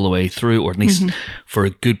daughter all the way through, or at least for a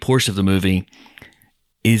good portion of the movie,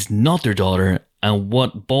 is not their daughter. And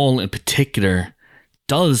what Ball in particular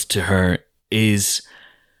does to her is,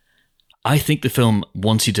 I think the film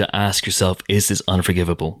wants you to ask yourself, is this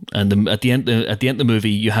unforgivable? And at the end of the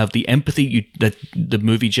movie, you have the empathy that the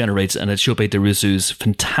movie generates and that Sope Dirisu's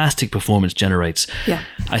fantastic performance generates. Yeah.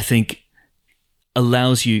 I think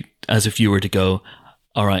allows you as a viewer to go,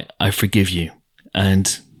 all right, I forgive you,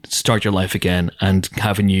 and start your life again, and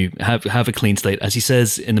having you have a clean slate. As he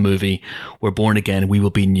says in the movie, we're born again, we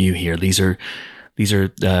will be new here. These are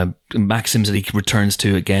maxims that he returns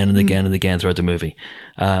to again and again and again throughout the movie.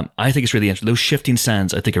 I think it's really interesting. Those shifting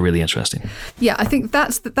sands, I think, are really interesting. Yeah, I think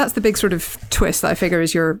that's the big sort of twist that I figure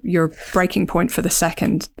is your breaking point for the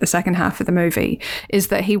second half of the movie, is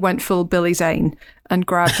that he went full Billy Zane and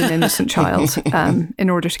grabbed an innocent child in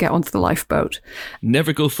order to get onto the lifeboat.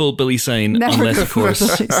 Never go full Billy Zane unless, of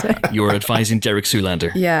course, you're advising Derek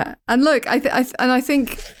Zoolander. Yeah, and look, I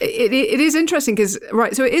think it is interesting because,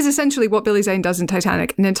 right, so it is essentially what Billy Zane does in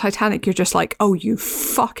Titanic, and in Titanic you're just like, oh, you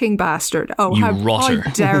fucking bastard, oh, you how rotter.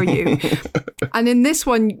 Dare you? And in this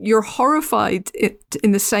one, you're horrified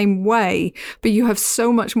in the same way, but you have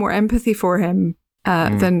so much more empathy for him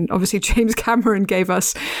than obviously James Cameron gave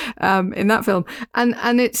us in that film.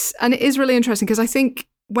 And it is really interesting because I think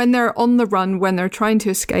when they're on the run, when they're trying to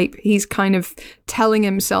escape, he's kind of telling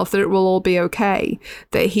himself that it will all be okay,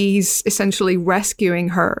 that he's essentially rescuing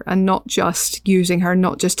her and not just using her,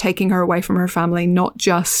 not just taking her away from her family, not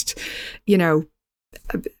just,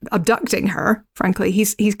 abducting her. Frankly,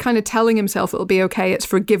 he's kind of telling himself it'll be okay, it's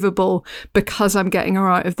forgivable because I'm getting her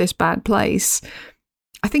out of this bad place.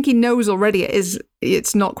 I think he knows already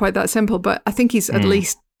it's not quite that simple, but I think he's at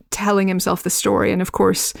least telling himself the story. And of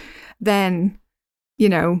course, then,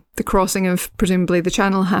 the crossing of presumably the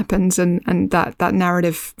channel happens and that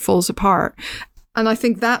narrative falls apart. And I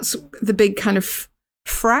think that's the big kind of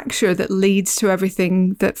fracture that leads to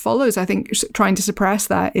everything that follows. I think trying to suppress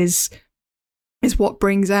that is what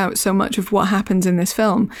brings out so much of what happens in this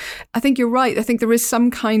film. I think you're right. I think there is some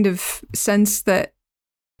kind of sense that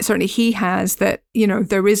certainly he has that,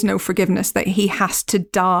 there is no forgiveness, that he has to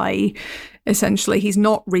die. Essentially, he's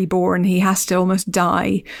not reborn. He has to almost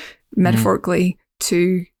die, metaphorically,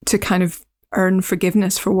 to kind of earn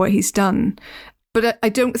forgiveness for what he's done. But I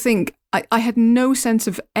don't think, I had no sense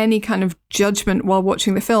of any kind of judgment while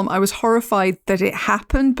watching the film. I was horrified that it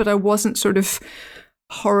happened, but I wasn't sort of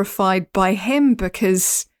horrified by him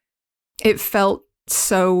because it felt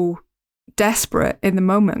so desperate in the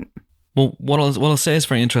moment. Well, what I'll say is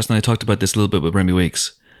very interesting. I talked about this a little bit with Remi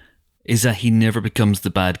Weekes, is that he never becomes the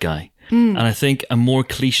bad guy. And I think a more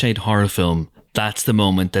cliched horror film, that's the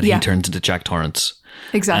moment that he turns into Jack Torrance.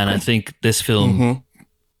 Exactly. And I think this film,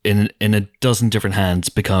 in a dozen different hands,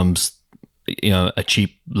 becomes a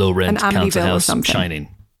cheap, low rent council house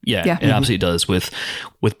Shining. Yeah, it absolutely does.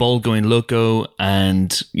 With Ball going loco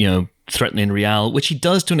and threatening Rial, which he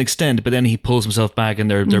does to an extent, but then he pulls himself back, and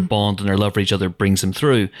their bond and their love for each other brings him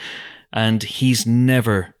through. And he's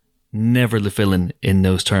never the villain in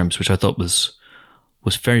those terms, which I thought was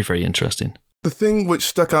very, very interesting. The thing which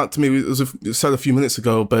stuck out to me was said a few minutes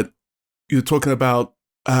ago, but you were talking about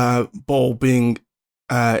Bol being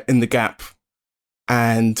in the Gap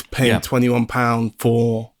and paying £21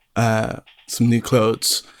 for some new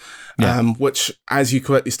clothes, which, as you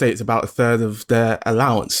correctly state, is about a third of their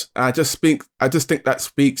allowance. I just think that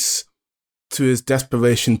speaks to his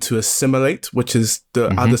desperation to assimilate, which is the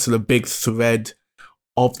other sort of big thread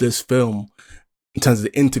of this film in terms of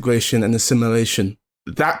the integration and assimilation.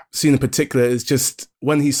 That scene in particular is just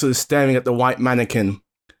when he's sort of staring at the white mannequin,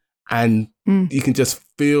 and you can just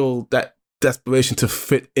feel that desperation to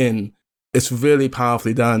fit in. It's really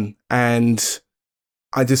powerfully done. And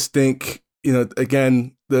I just think,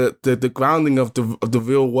 again, the grounding of the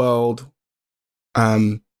real world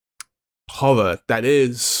horror that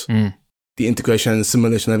is the integration and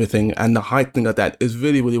assimilation and everything, and the heightening of that is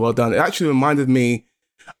really, really well done. It actually reminded me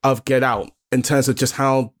of Get Out in terms of just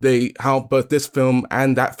how both this film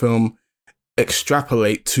and that film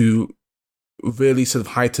extrapolate to really sort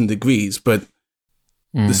of heightened degrees, but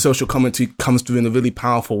the social commentary comes through in a really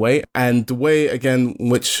powerful way. And the way, again, in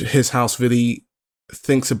which His House really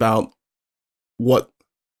thinks about what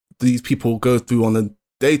these people go through on a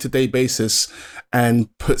day-to-day basis and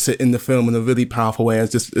puts it in the film in a really powerful way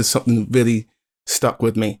is something that really stuck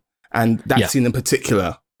with me. And that scene in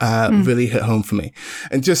particular really hit home for me.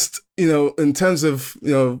 And just, in terms of,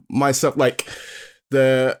 myself, like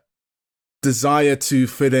the desire to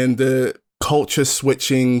fit in, the culture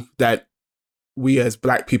switching that we as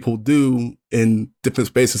Black people do in different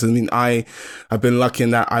spaces. I mean, I have been lucky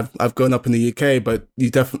in that I've grown up in the UK, but you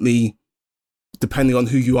definitely, depending on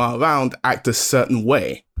who you are around, act a certain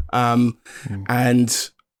way. And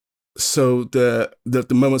so the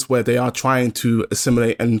moments where they are trying to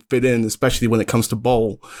assimilate and fit in, especially when it comes to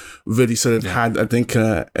Bol, really sort of had, I think,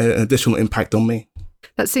 an additional impact on me.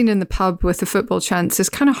 That scene in the pub with the football chants is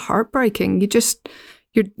kind of heartbreaking.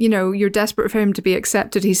 You're desperate for him to be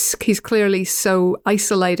accepted. He's clearly so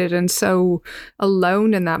isolated and so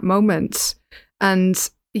alone in that moment. And,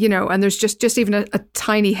 and there's just even a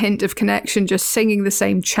tiny hint of connection, just singing the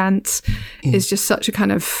same chants is just such a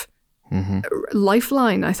kind of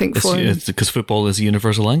lifeline, I think, for him. It's because football is a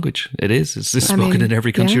universal language. It is. It's spoken in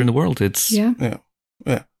every country in the world. It's yeah.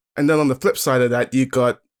 And then on the flip side of that, you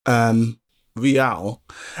got Rial.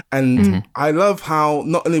 And I love how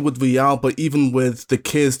not only with Rial, but even with the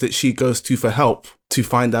kids that she goes to for help to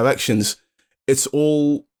find directions, it's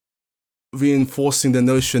all reinforcing the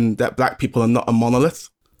notion that Black people are not a monolith.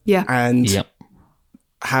 Yeah. And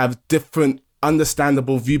have different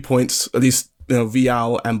understandable viewpoints, at least,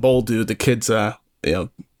 Rial and Bol do. The kids are,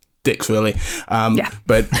 dicks, really.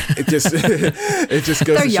 But it just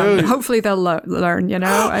goes They're to young. show. Hopefully they'll learn,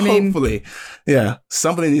 Hopefully. Yeah.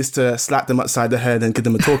 Somebody needs to slap them upside the head and give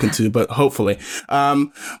them a talking to, but hopefully. That's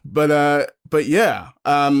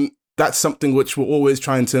something which we're always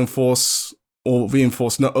trying to enforce or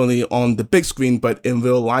reinforce, not only on the big screen, but in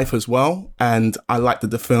real life as well. And I like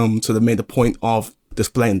that the film sort of made a point of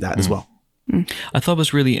displaying that as well. I thought it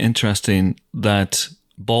was really interesting that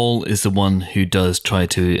Bol is the one who does try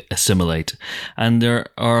to assimilate, and there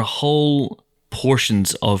are whole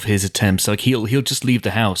portions of his attempts, like he'll just leave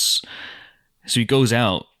the house, so he goes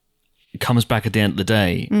out, comes back at the end of the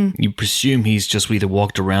day. You presume he's just either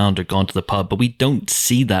walked around or gone to the pub, but we don't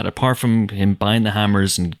see that apart from him buying the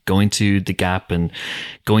hammers and going to the Gap and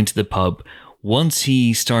going to the pub. Once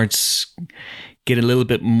he starts get a little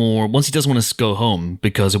bit more, once he doesn't want to go home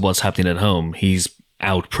because of what's happening at home, he's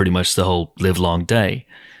out pretty much the whole live long day.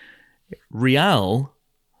 Rial,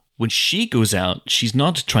 when she goes out, she's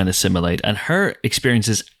not trying to assimilate, and her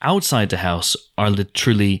experiences outside the house are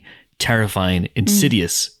literally terrifying,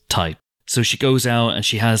 insidious type. So she goes out and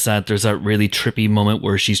she has there's that really trippy moment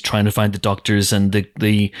where she's trying to find the doctors, and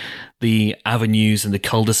the avenues and the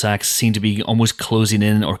cul-de-sacs seem to be almost closing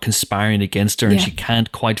in or conspiring against her, and she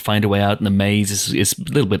can't quite find a way out, and the maze is a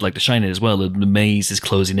little bit like The Shining as well. The maze is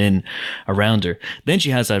closing in around her. Then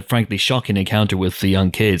she has that frankly shocking encounter with the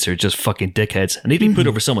young kids who are just fucking dickheads, and they'd be put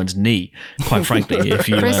over someone's knee, quite frankly. If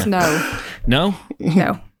you Chris, no.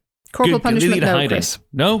 Corporal punishment, no, Chris.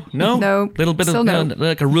 No. Little bit of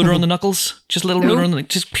like a ruler on the knuckles. Just a little ruler on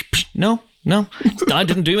the no. I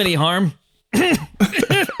didn't do any harm.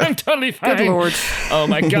 I'm totally fine. Good Lord. Oh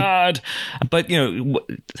my God. But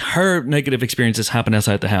her negative experiences happen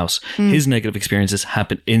outside the house. His negative experiences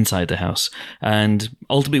happen inside the house. And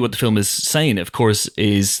ultimately what the film is saying, of course,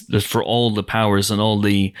 is that for all the powers and all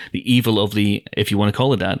the evil of the, if you want to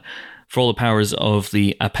call it that, for all the powers of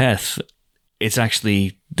the Apeth, it's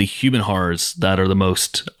actually the human horrors that are the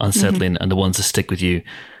most unsettling and the ones that stick with you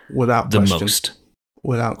most.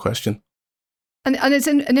 Without question. And it's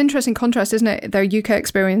an interesting contrast, isn't it? Their UK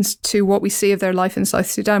experience to what we see of their life in South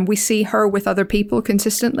Sudan. We see her with other people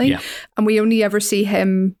consistently, and we only ever see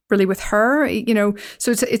him really with her.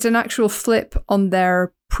 So it's an actual flip on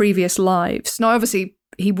their previous lives. Now, obviously,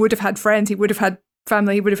 he would have had friends, he would have had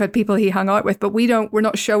family, he would have had people he hung out with, but we're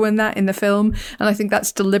not showing that in the film, and I think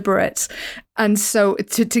that's deliberate. And so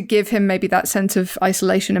to give him maybe that sense of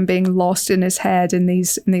isolation and being lost in his head in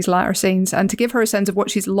these latter scenes, and to give her a sense of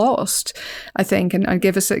what she's lost, I think, and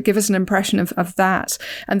give us an impression of that,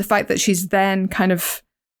 and the fact that she's then kind of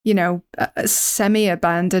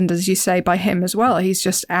semi-abandoned, as you say, by him as well. He's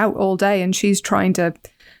just out all day, and she's trying to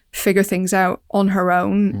figure things out on her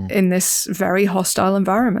own in this very hostile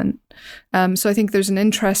environment. So I think there's an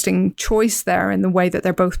interesting choice there in the way that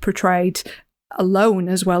they're both portrayed alone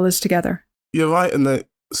as well as together. You're right in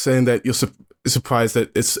saying that you're surprised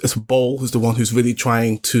that it's Bol who's the one who's really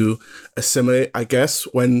trying to assimilate, I guess,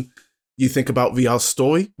 when you think about Vial's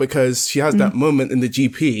story, because she has that moment in the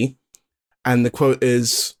GP, and the quote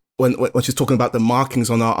is when she's talking about the markings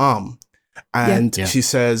on her arm, and she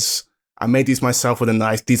says, "I made these myself with a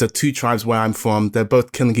knife. These are two tribes where I'm from. They're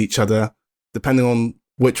both killing each other. Depending on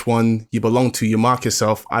which one you belong to, you mark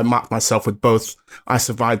yourself. I marked myself with both. I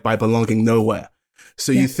survived by belonging nowhere."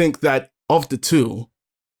 So you think that of the two,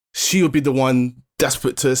 she would be the one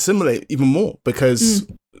desperate to assimilate even more, because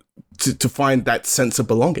to find that sense of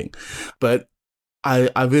belonging. But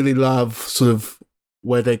I really love sort of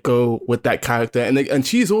where they go with that character. And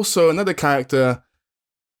she's also another character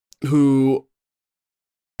who,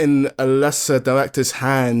 in a lesser director's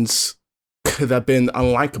hands, could have been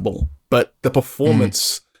unlikable, but the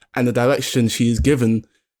performance and the direction she's given,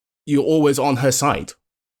 you're always on her side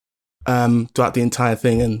throughout the entire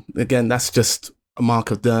thing. And again, that's just a mark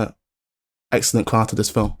of the excellent craft of this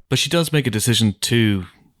film. But she does make a decision to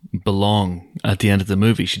belong at the end of the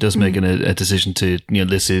movie. She does make a decision to,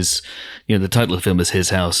 this is, the title of the film is His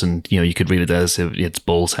House, and, you could read it as if it's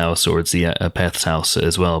Bol's house or it's the Apeth's house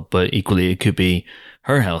as well. But equally, it could be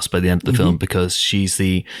her house by the end of the film, because she's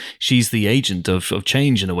the agent of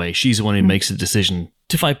change in a way. She's the one who makes a decision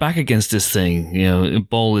to fight back against this thing.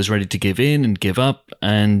 Bol is ready to give in and give up,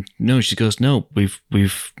 and she goes, no, we've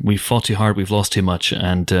fought too hard, we've lost too much,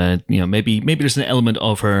 and maybe there's an element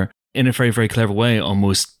of her in a very, very clever way,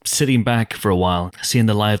 almost sitting back for a while, seeing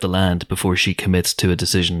the lie of the land before she commits to a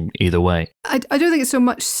decision either way. I don't think it's so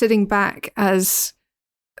much sitting back as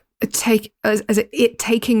it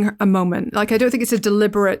taking a moment. Like, I don't think it's a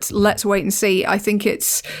deliberate let's wait and see. I think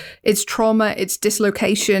it's trauma, it's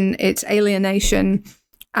dislocation, it's alienation,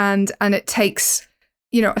 and it takes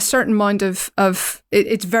a certain mind of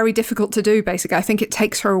it's very difficult to do, basically. I think it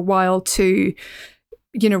takes her a while to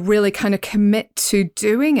really kind of commit to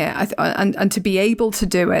doing it, and to be able to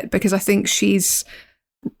do it, because I think she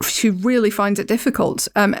really finds it difficult.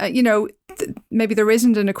 Maybe there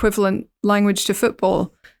isn't an equivalent language to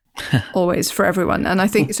football always for everyone, and I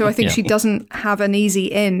think she doesn't have an easy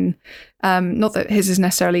in. Not that his is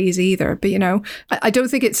necessarily easy either, but I don't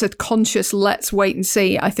think it's a conscious let's wait and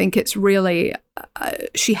see. I think it's really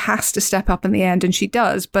she has to step up in the end, and she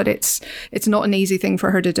does, but it's not an easy thing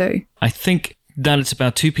for her to do. I think that it's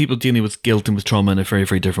about two people dealing with guilt and with trauma in a very,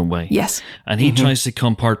 very different way. Yes. And he tries to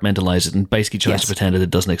compartmentalize it and basically tries to pretend that it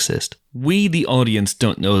doesn't exist. We, the audience,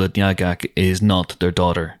 don't know that Nyagak is not their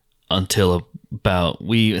daughter until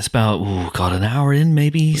it's about an hour in,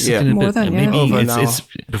 maybe? More than, maybe it's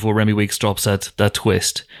before Remi Weekes drops that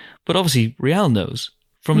twist. But obviously, Rial knows.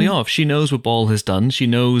 From the off, she knows what Bol has done. She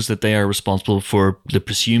knows that they are responsible for the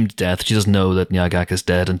presumed death. She doesn't know that Nyagak is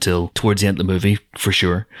dead until towards the end of the movie, for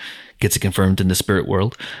sure. Gets it confirmed in the spirit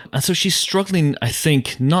world. And so she's struggling, I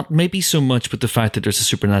think, not maybe so much with the fact that there's a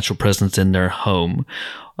supernatural presence in their home.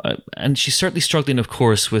 And she's certainly struggling, of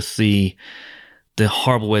course, with the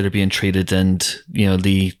horrible way they're being treated, and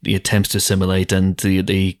the attempts to assimilate, and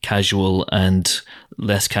the casual and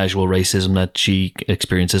less casual racism that she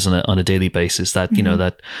experiences on a daily basis. That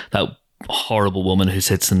that horrible woman who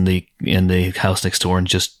sits in the house next door and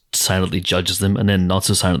just silently judges them, and then not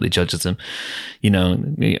so silently judges them.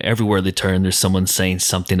 Everywhere they turn, there's someone saying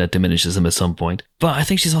something that diminishes them at some point. But I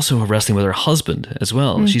think she's also wrestling with her husband as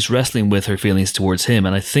well. She's wrestling with her feelings towards him,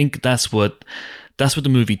 and I think that's what the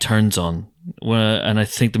movie turns on. And I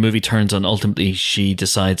think the movie turns on, ultimately, she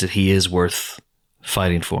decides that he is worth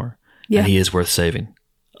fighting for, and he is worth saving,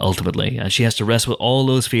 ultimately. And she has to wrestle with all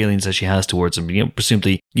those feelings that she has towards him,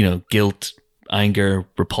 presumably, guilt, anger,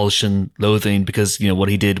 repulsion, loathing, because, what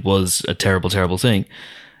he did was a terrible, terrible thing.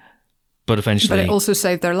 But eventually... But it also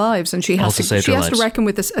saved their lives, and she has to reckon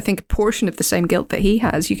with this, I think, a portion of the same guilt that he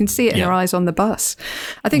has. You can see it in her eyes on the bus.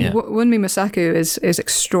 I think Wunmi Mosaku is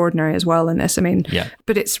extraordinary as well in this. I mean,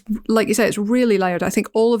 but it's, like you say, it's really layered. I think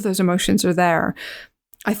all of those emotions are there.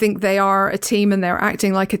 I think they are a team and they're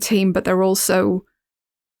acting like a team, but they're also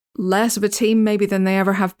less of a team maybe than they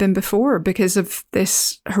ever have been before because of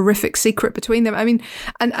this horrific secret between them. I mean,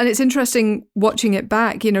 and it's interesting watching it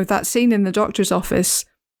back, you know, that scene in the doctor's office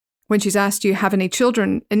when she's asked, do you have any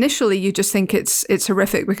children? Initially, you just think it's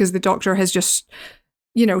horrific because the doctor has just,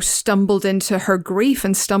 you know, stumbled into her grief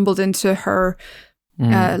and stumbled into her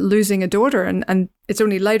losing a daughter. And it's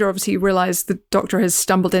only later, obviously, you realise the doctor has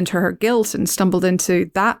stumbled into her guilt and stumbled into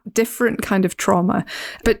that different kind of trauma.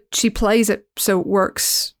 But she plays it so it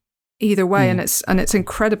works either way, and it's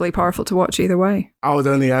incredibly powerful to watch either way. I would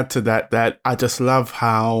only add to that I just love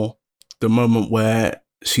how the moment where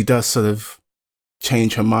she does sort of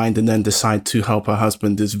change her mind and then decide to help her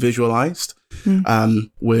husband is visualized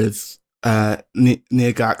with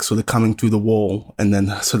Nigak sort of coming through the wall and then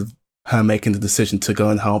sort of her making the decision to go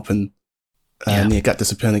and help and Nigak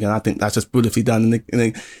disappearing again. I think that's just beautifully done.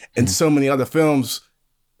 In so many other films,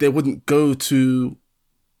 they wouldn't go to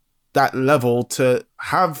that level to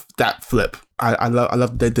have that flip. I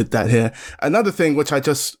love they did that here. Another thing which I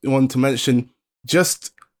just wanted to mention,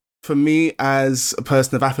 just for me as a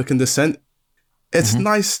person of African descent, it's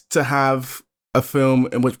nice to have a film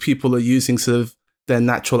in which people are using sort of their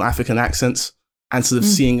natural African accents and sort of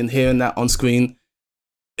seeing and hearing that on screen.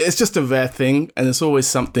 It's just a rare thing, and it's always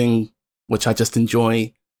something which I just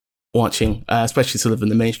enjoy watching, especially sort of in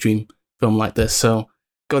the mainstream film like this. So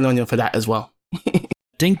good on you for that as well.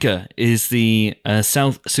 Dinka is the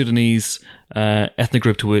South Sudanese ethnic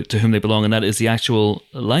group to whom they belong, and that is the actual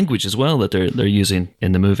language as well that they're using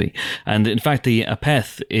in the movie. And in fact, the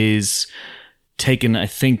Apeth is taken, I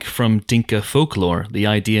think, from Dinka folklore, the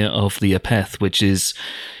idea of the Apeth, which is,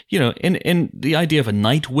 you know, in the idea of a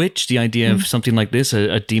night witch, the idea of something like this,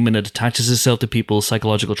 a demon that attaches itself to people's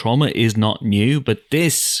psychological trauma, is not new. But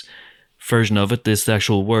this version of it, this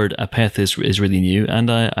actual word Apeth, is really new. And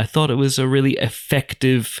I thought it was a really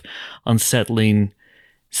effective, unsettling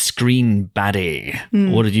screen baddie.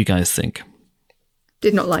 What did you guys think?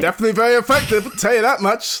 Did not like. Definitely very effective, I'll tell you that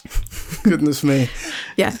much. Goodness me.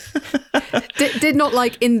 Yeah. Did not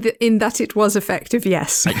like in that it was effective,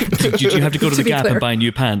 yes. Did you have to go to the Gap and buy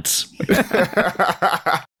new pants?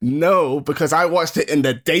 No, because I watched it in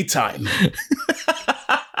the daytime.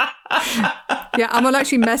 Yeah, Amon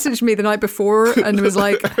actually messaged me the night before and was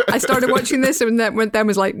like, I started watching this, and then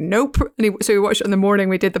was like, nope. And so we watched it in the morning.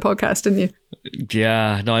 We did the podcast, didn't you?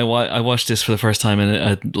 Yeah, no, I watched this for the first time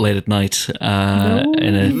late at night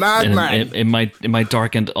in my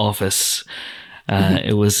darkened office.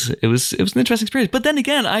 It was an interesting experience. But then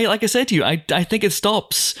again, like I said to you, I think it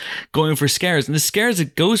stops going for scares, and the scares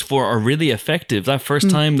it goes for are really effective. That first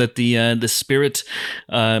time that the spirit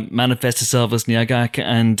manifests itself as Nyagak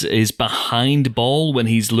and is behind Ball when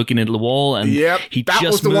he's looking at the wall, and that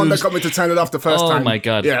was the one that got me to turn it off the first time. Oh my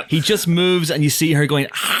god! Yeah. He just moves, and you see her going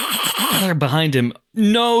behind him.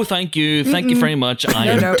 No, thank you very much. I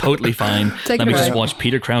am totally fine. Let me just watch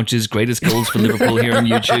Peter Crouch's greatest goals for Liverpool here on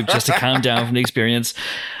YouTube just to calm down from the experience.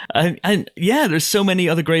 And yeah, there's so many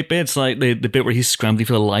other great bits, like the bit where he's scrambling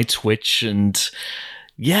for the light switch, and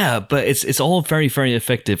yeah, but it's all very, very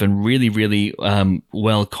effective and really, really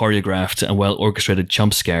well choreographed and well orchestrated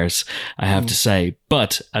jump scares, I have to say.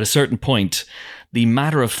 But at a certain point, the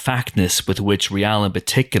matter-of-factness with which Rial in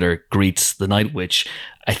particular greets the Night Witch,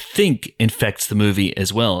 I think, infects the movie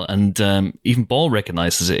as well. And even Ball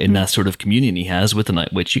recognizes it in that sort of communion he has with the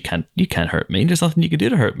Night Witch. You can't hurt me. There's nothing you can do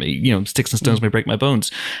to hurt me. You know, sticks and stones may break my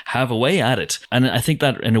bones. Have a way at it. And I think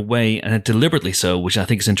that in a way, and deliberately so, which I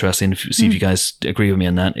think is interesting, see if you guys agree with me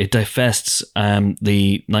on that, it divests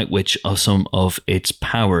the Night Witch of some of its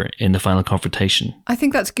power in the final confrontation. I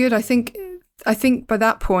think that's good. I think by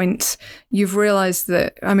that point, you've realised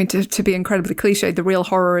that, I mean, to be incredibly cliched, the real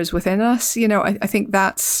horror is within us. You know, I think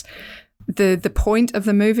that's the point of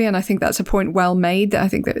the movie, and I think that's a point well made that I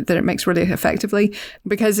think that it makes really effectively,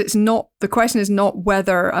 because it's not, the question is not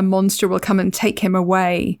whether a monster will come and take him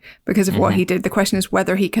away because of what he did. The question is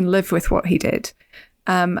whether he can live with what he did.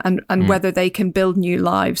 And whether they can build new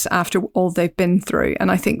lives after all they've been through.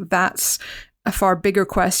 And I think that's a far bigger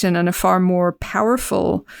question and a far more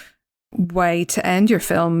powerful way to end your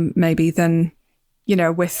film maybe than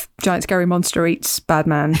with giant scary monster eats bad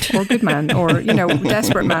man or good man or,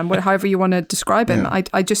 desperate man, however you want to describe him. Yeah.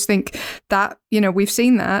 I just think that, we've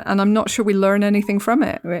seen that, and I'm not sure we learn anything from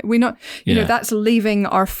it. We're not, that's leaving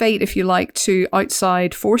our fate, if you like, to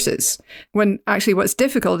outside forces, when actually what's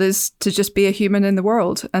difficult is to just be a human in the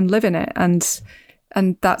world and live in it. And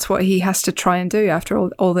that's what he has to try and do after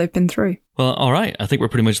all they've been through. Well, all right. I think we're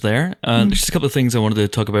pretty much there. There's just a couple of things I wanted to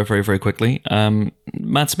talk about very, very quickly.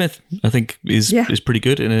 Matt Smith, I think, is pretty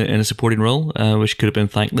good in a supporting role, which could have been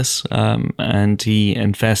thankless. And he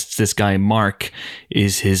infests this guy, Mark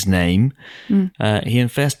is his name. He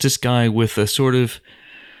infests this guy with a sort of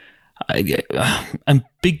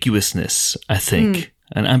ambiguousness, I think.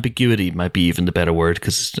 And ambiguity might be even the better word,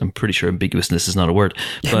 because I'm pretty sure ambiguousness is not a word.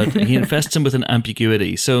 But he infests him with an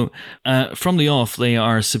ambiguity. So from the off, they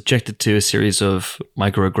are subjected to a series of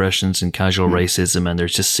microaggressions and casual racism, and they're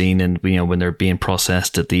just seen, and when they're being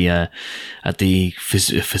processed at the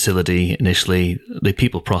facility initially, the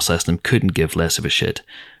people processed them couldn't give less of a shit.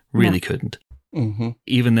 Really couldn't. Mm-hmm.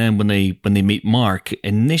 Even then, when they meet Mark,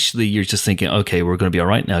 initially you're just thinking, okay, we're going to be all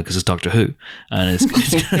right now because it's Doctor Who, and it's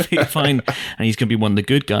going to be fine, and he's going to be one of the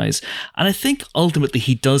good guys. And I think ultimately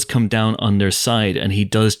he does come down on their side, and he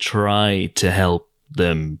does try to help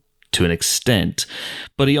them to an extent,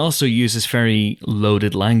 but he also uses very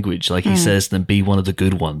loaded language, like he says to them, be one of the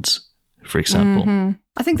good ones, for example. Mm-hmm.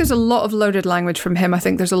 I think there's a lot of loaded language from him. I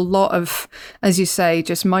think there's a lot of, as you say,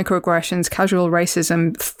 just microaggressions, casual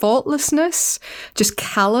racism, thoughtlessness, just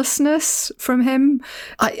callousness from him.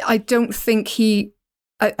 I don't think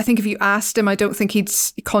I think if you asked him, I don't think he'd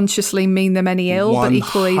consciously mean them any ill, 100%. But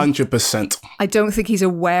equally, 100%. I don't think he's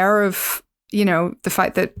aware of, the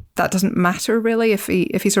fact that doesn't matter really if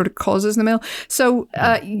he sort of causes them ill. So,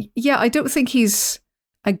 I don't think he's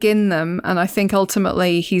again them, and I think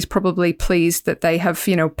ultimately he's probably pleased that they have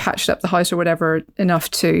patched up the house or whatever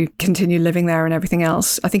enough to continue living there and everything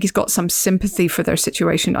else. I think he's got some sympathy for their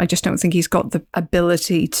situation. I just don't think he's got the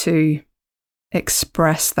ability to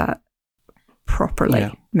express that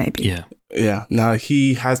properly. Maybe Now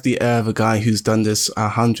he has the air of a guy who's done this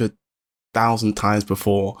 100,000 times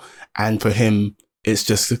before, and for him it's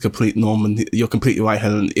just a complete norm. And you're completely right,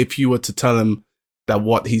 Helen. If you were to tell him that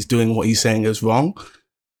what he's doing, what he's saying is wrong,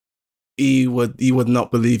 he would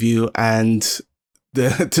not believe you, and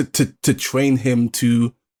to train him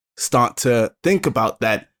to start to think about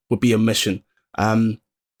that would be a mission,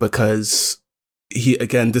 because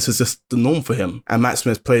this is just the norm for him, and Matt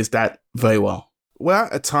Smith plays that very well. We're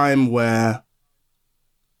at a time where,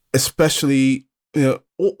 especially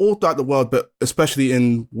all throughout the world, but especially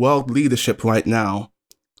in world leadership right now,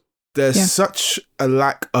 there's such a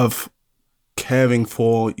lack of caring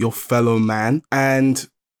for your fellow man, and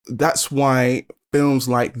that's why films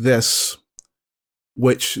like this,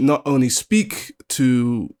 which not only speak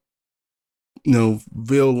to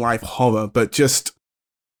real life horror, but just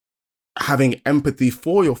having empathy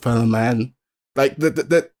for your fellow man, like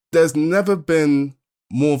there's never been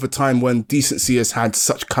more of a time when decency has had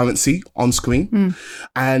such currency on screen,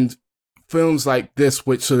 and films like this,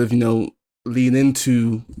 which sort of lean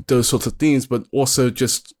into those sorts of themes, but also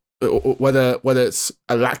just whether it's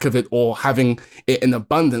a lack of it or having it in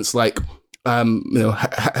abundance, like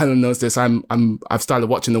Helen knows this. I've started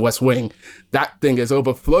watching The West Wing. That thing is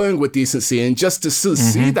overflowing with decency, and just to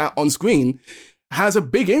see that on screen has a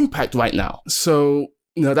big impact right now. So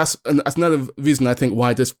that's another reason I think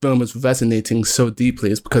why this film is resonating so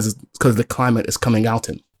deeply, is because the climate is coming out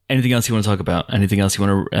in. Anything else you want to talk about? Anything else you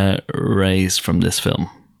want to raise from this film?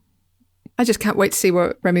 I just can't wait to see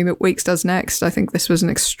what Remi Weekes does next. I think this was an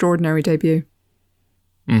extraordinary debut.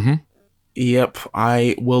 Mm-hmm. Yep,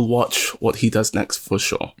 I will watch what he does next for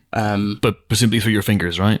sure. But presumably through your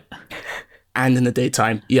fingers, right? And in the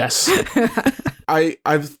daytime, yes.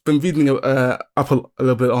 I've been reading up a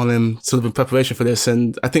little bit on him, sort of in preparation for this,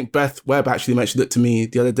 and I think Beth Webb actually mentioned it to me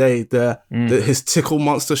the other day. His Tickle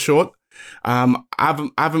Monster short. I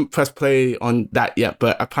haven't pressed play on that yet,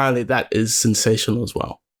 but apparently that is sensational as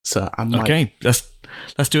well. So I might. Okay, let's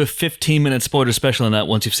do a 15-minute spoiler special on that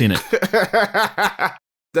once you've seen it.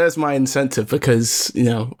 There's my incentive, because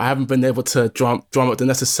I haven't been able to drum up the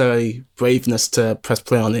necessary braveness to press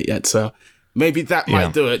play on it yet. So maybe that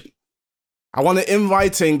might do it. I want it in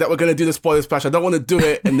writing that we're going to do the spoiler special. I don't want to do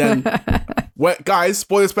it and then, guys,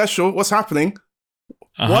 spoiler special. What's happening?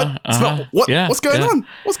 What's going on?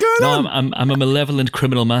 What's going on? I'm a malevolent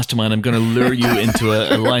criminal mastermind. I'm going to lure you into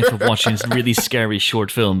a life of watching really scary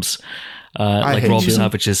short films, like Rob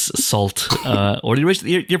Savage's Salt, or you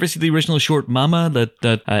ever see the original short Mama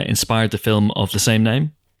that inspired the film of the same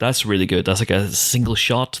name? That's really good. That's like a single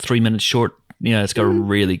shot, 3-minute short it's got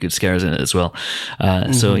really good scares in it as well.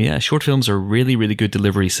 So yeah, short films are really, really good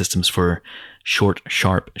delivery systems for short,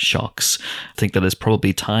 sharp shocks. I think that it's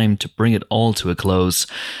probably time to bring it all to a close.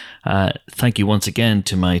 Thank you once again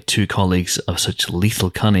to my two colleagues of such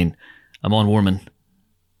lethal cunning. Amon Warmann.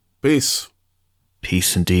 Peace.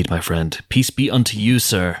 Peace indeed, my friend. Peace be unto you,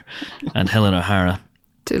 sir. And Helen O'Hara.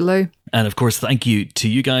 Toodaloo. And of course, thank you to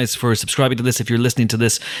you guys for subscribing to this. If you're listening to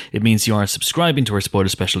this, it means you are subscribing to our Spoiler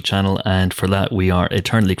Special channel, and for that we are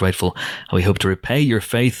eternally grateful. And we hope to repay your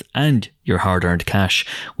faith and your hard-earned cash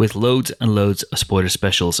with loads and loads of spoiler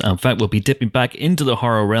specials. And in fact, we'll be dipping back into the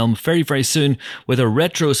horror realm very, very soon with a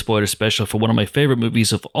retro spoiler special for one of my favourite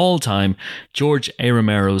movies of all time, George A.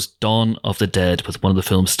 Romero's Dawn of the Dead, with one of the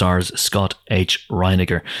film's stars, Scott H.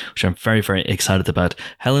 Reiniger, which I'm very, very excited about.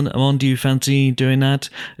 Helen, Amon, do you fancy doing that?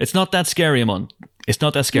 It's not that scary, Amon. It's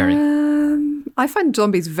not that scary. I find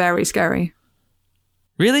zombies very scary.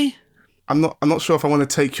 Really? I'm not sure if I want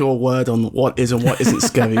to take your word on what is and what isn't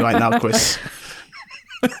scary right now, Chris.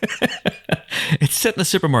 It's set in a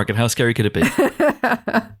supermarket. How scary could it be?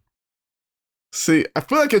 See, I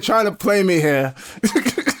feel like you're trying to play me here.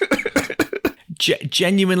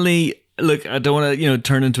 Genuinely, look, I don't want to,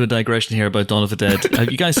 turn into a digression here about Dawn of the Dead.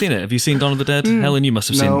 Have you guys seen it? Have you seen Dawn of the Dead? Helen, you must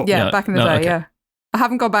have seen it. Yeah, back in the day, yeah. I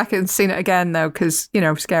haven't gone back and seen it again, though, because,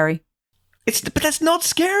 scary. But that's not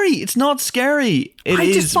scary. It's not scary.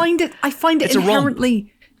 I find it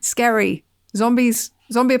inherently scary. Zombie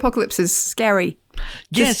apocalypse is scary.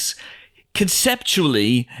 Yes,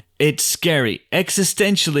 conceptually, it's scary.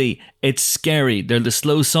 Existentially, it's scary. They're the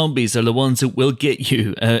slow zombies. They're the ones that will get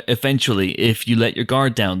you eventually if you let your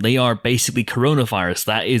guard down. They are basically coronavirus.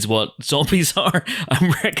 That is what zombies are.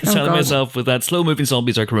 I'm reconciling myself with that. Slow-moving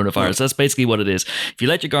zombies are coronavirus. That's basically what it is. If you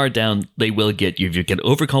let your guard down, they will get you. If you get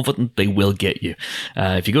overconfident, they will get you.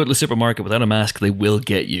 If you go to the supermarket without a mask, they will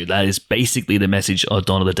get you. That is basically the message of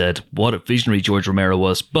Dawn of the Dead. What a visionary George Romero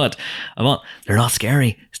was. But they're not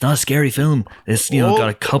scary. It's not a scary film. It's got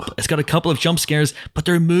a couple of jump scares, but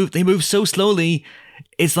they move so slowly.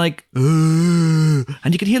 It's like, and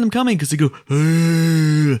you can hear them coming because they go.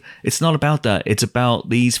 It's not about that. It's about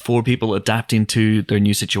these four people adapting to their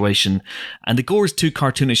new situation, and the gore is too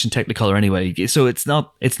cartoonish and technicolor anyway. So it's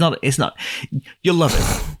not. You'll love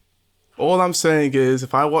it. All I'm saying is,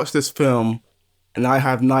 if I watch this film and I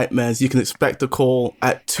have nightmares, you can expect a call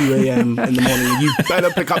at 2 a.m. in the morning. You better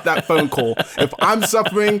pick up that phone call. If I'm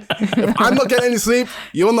suffering, if I'm not getting any sleep,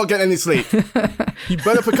 you're not getting any sleep. You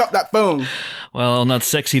better pick up that phone. Well, on that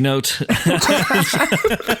sexy note,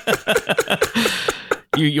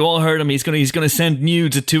 you all heard him. He's gonna send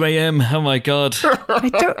nudes at 2 a.m. Oh my god!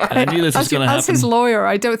 I knew this was gonna happen. As his lawyer,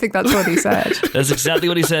 I don't think that's what he said. That's exactly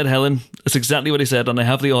what he said, Helen. That's exactly what he said, and I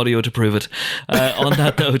have the audio to prove it. On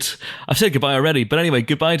that note, I've said goodbye already, but anyway,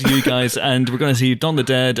 goodbye to you guys, and we're going to see Dawn of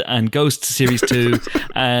the Dead and Ghosts Series 2,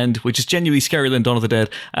 and which is genuinely scarier than Dawn of the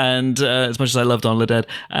Dead, and as much as I love Dawn of the Dead.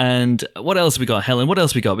 And what else we got, Helen? What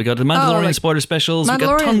else we got? We got the Mandalorian spoiler specials. We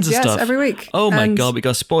got tons of stuff every week. Oh my god, we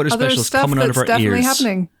got spoiler specials coming out of our ears.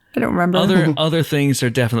 Happening. I don't remember. Other things are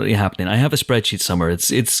definitely happening. I have a spreadsheet somewhere.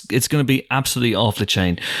 It's going to be absolutely off the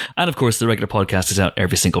chain. And of course, the regular podcast is out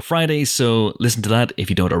every single Friday. So listen to that. If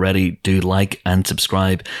you don't already, do like and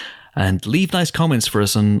subscribe. And leave nice comments for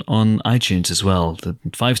us on iTunes as well. The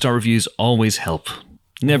 5-star reviews always help.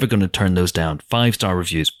 Never going to turn those down. 5-star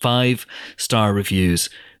reviews. 5-star reviews.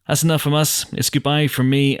 That's enough from us. It's goodbye from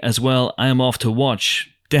me as well. I am off to watch,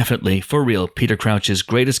 definitely, for real, Peter Crouch's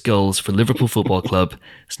greatest goals for Liverpool Football Club.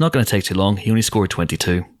 It's not going to take too long. He only scored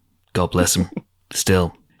 22. God bless him.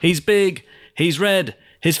 Still. He's big. He's red.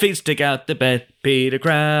 His feet stick out the bed. Peter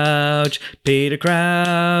Crouch. Peter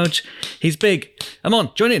Crouch. He's big. Come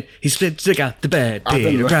on, join in. He's stick out the bed.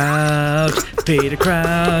 Peter Crouch. Peter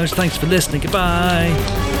Crouch. Thanks for listening.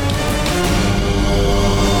 Goodbye.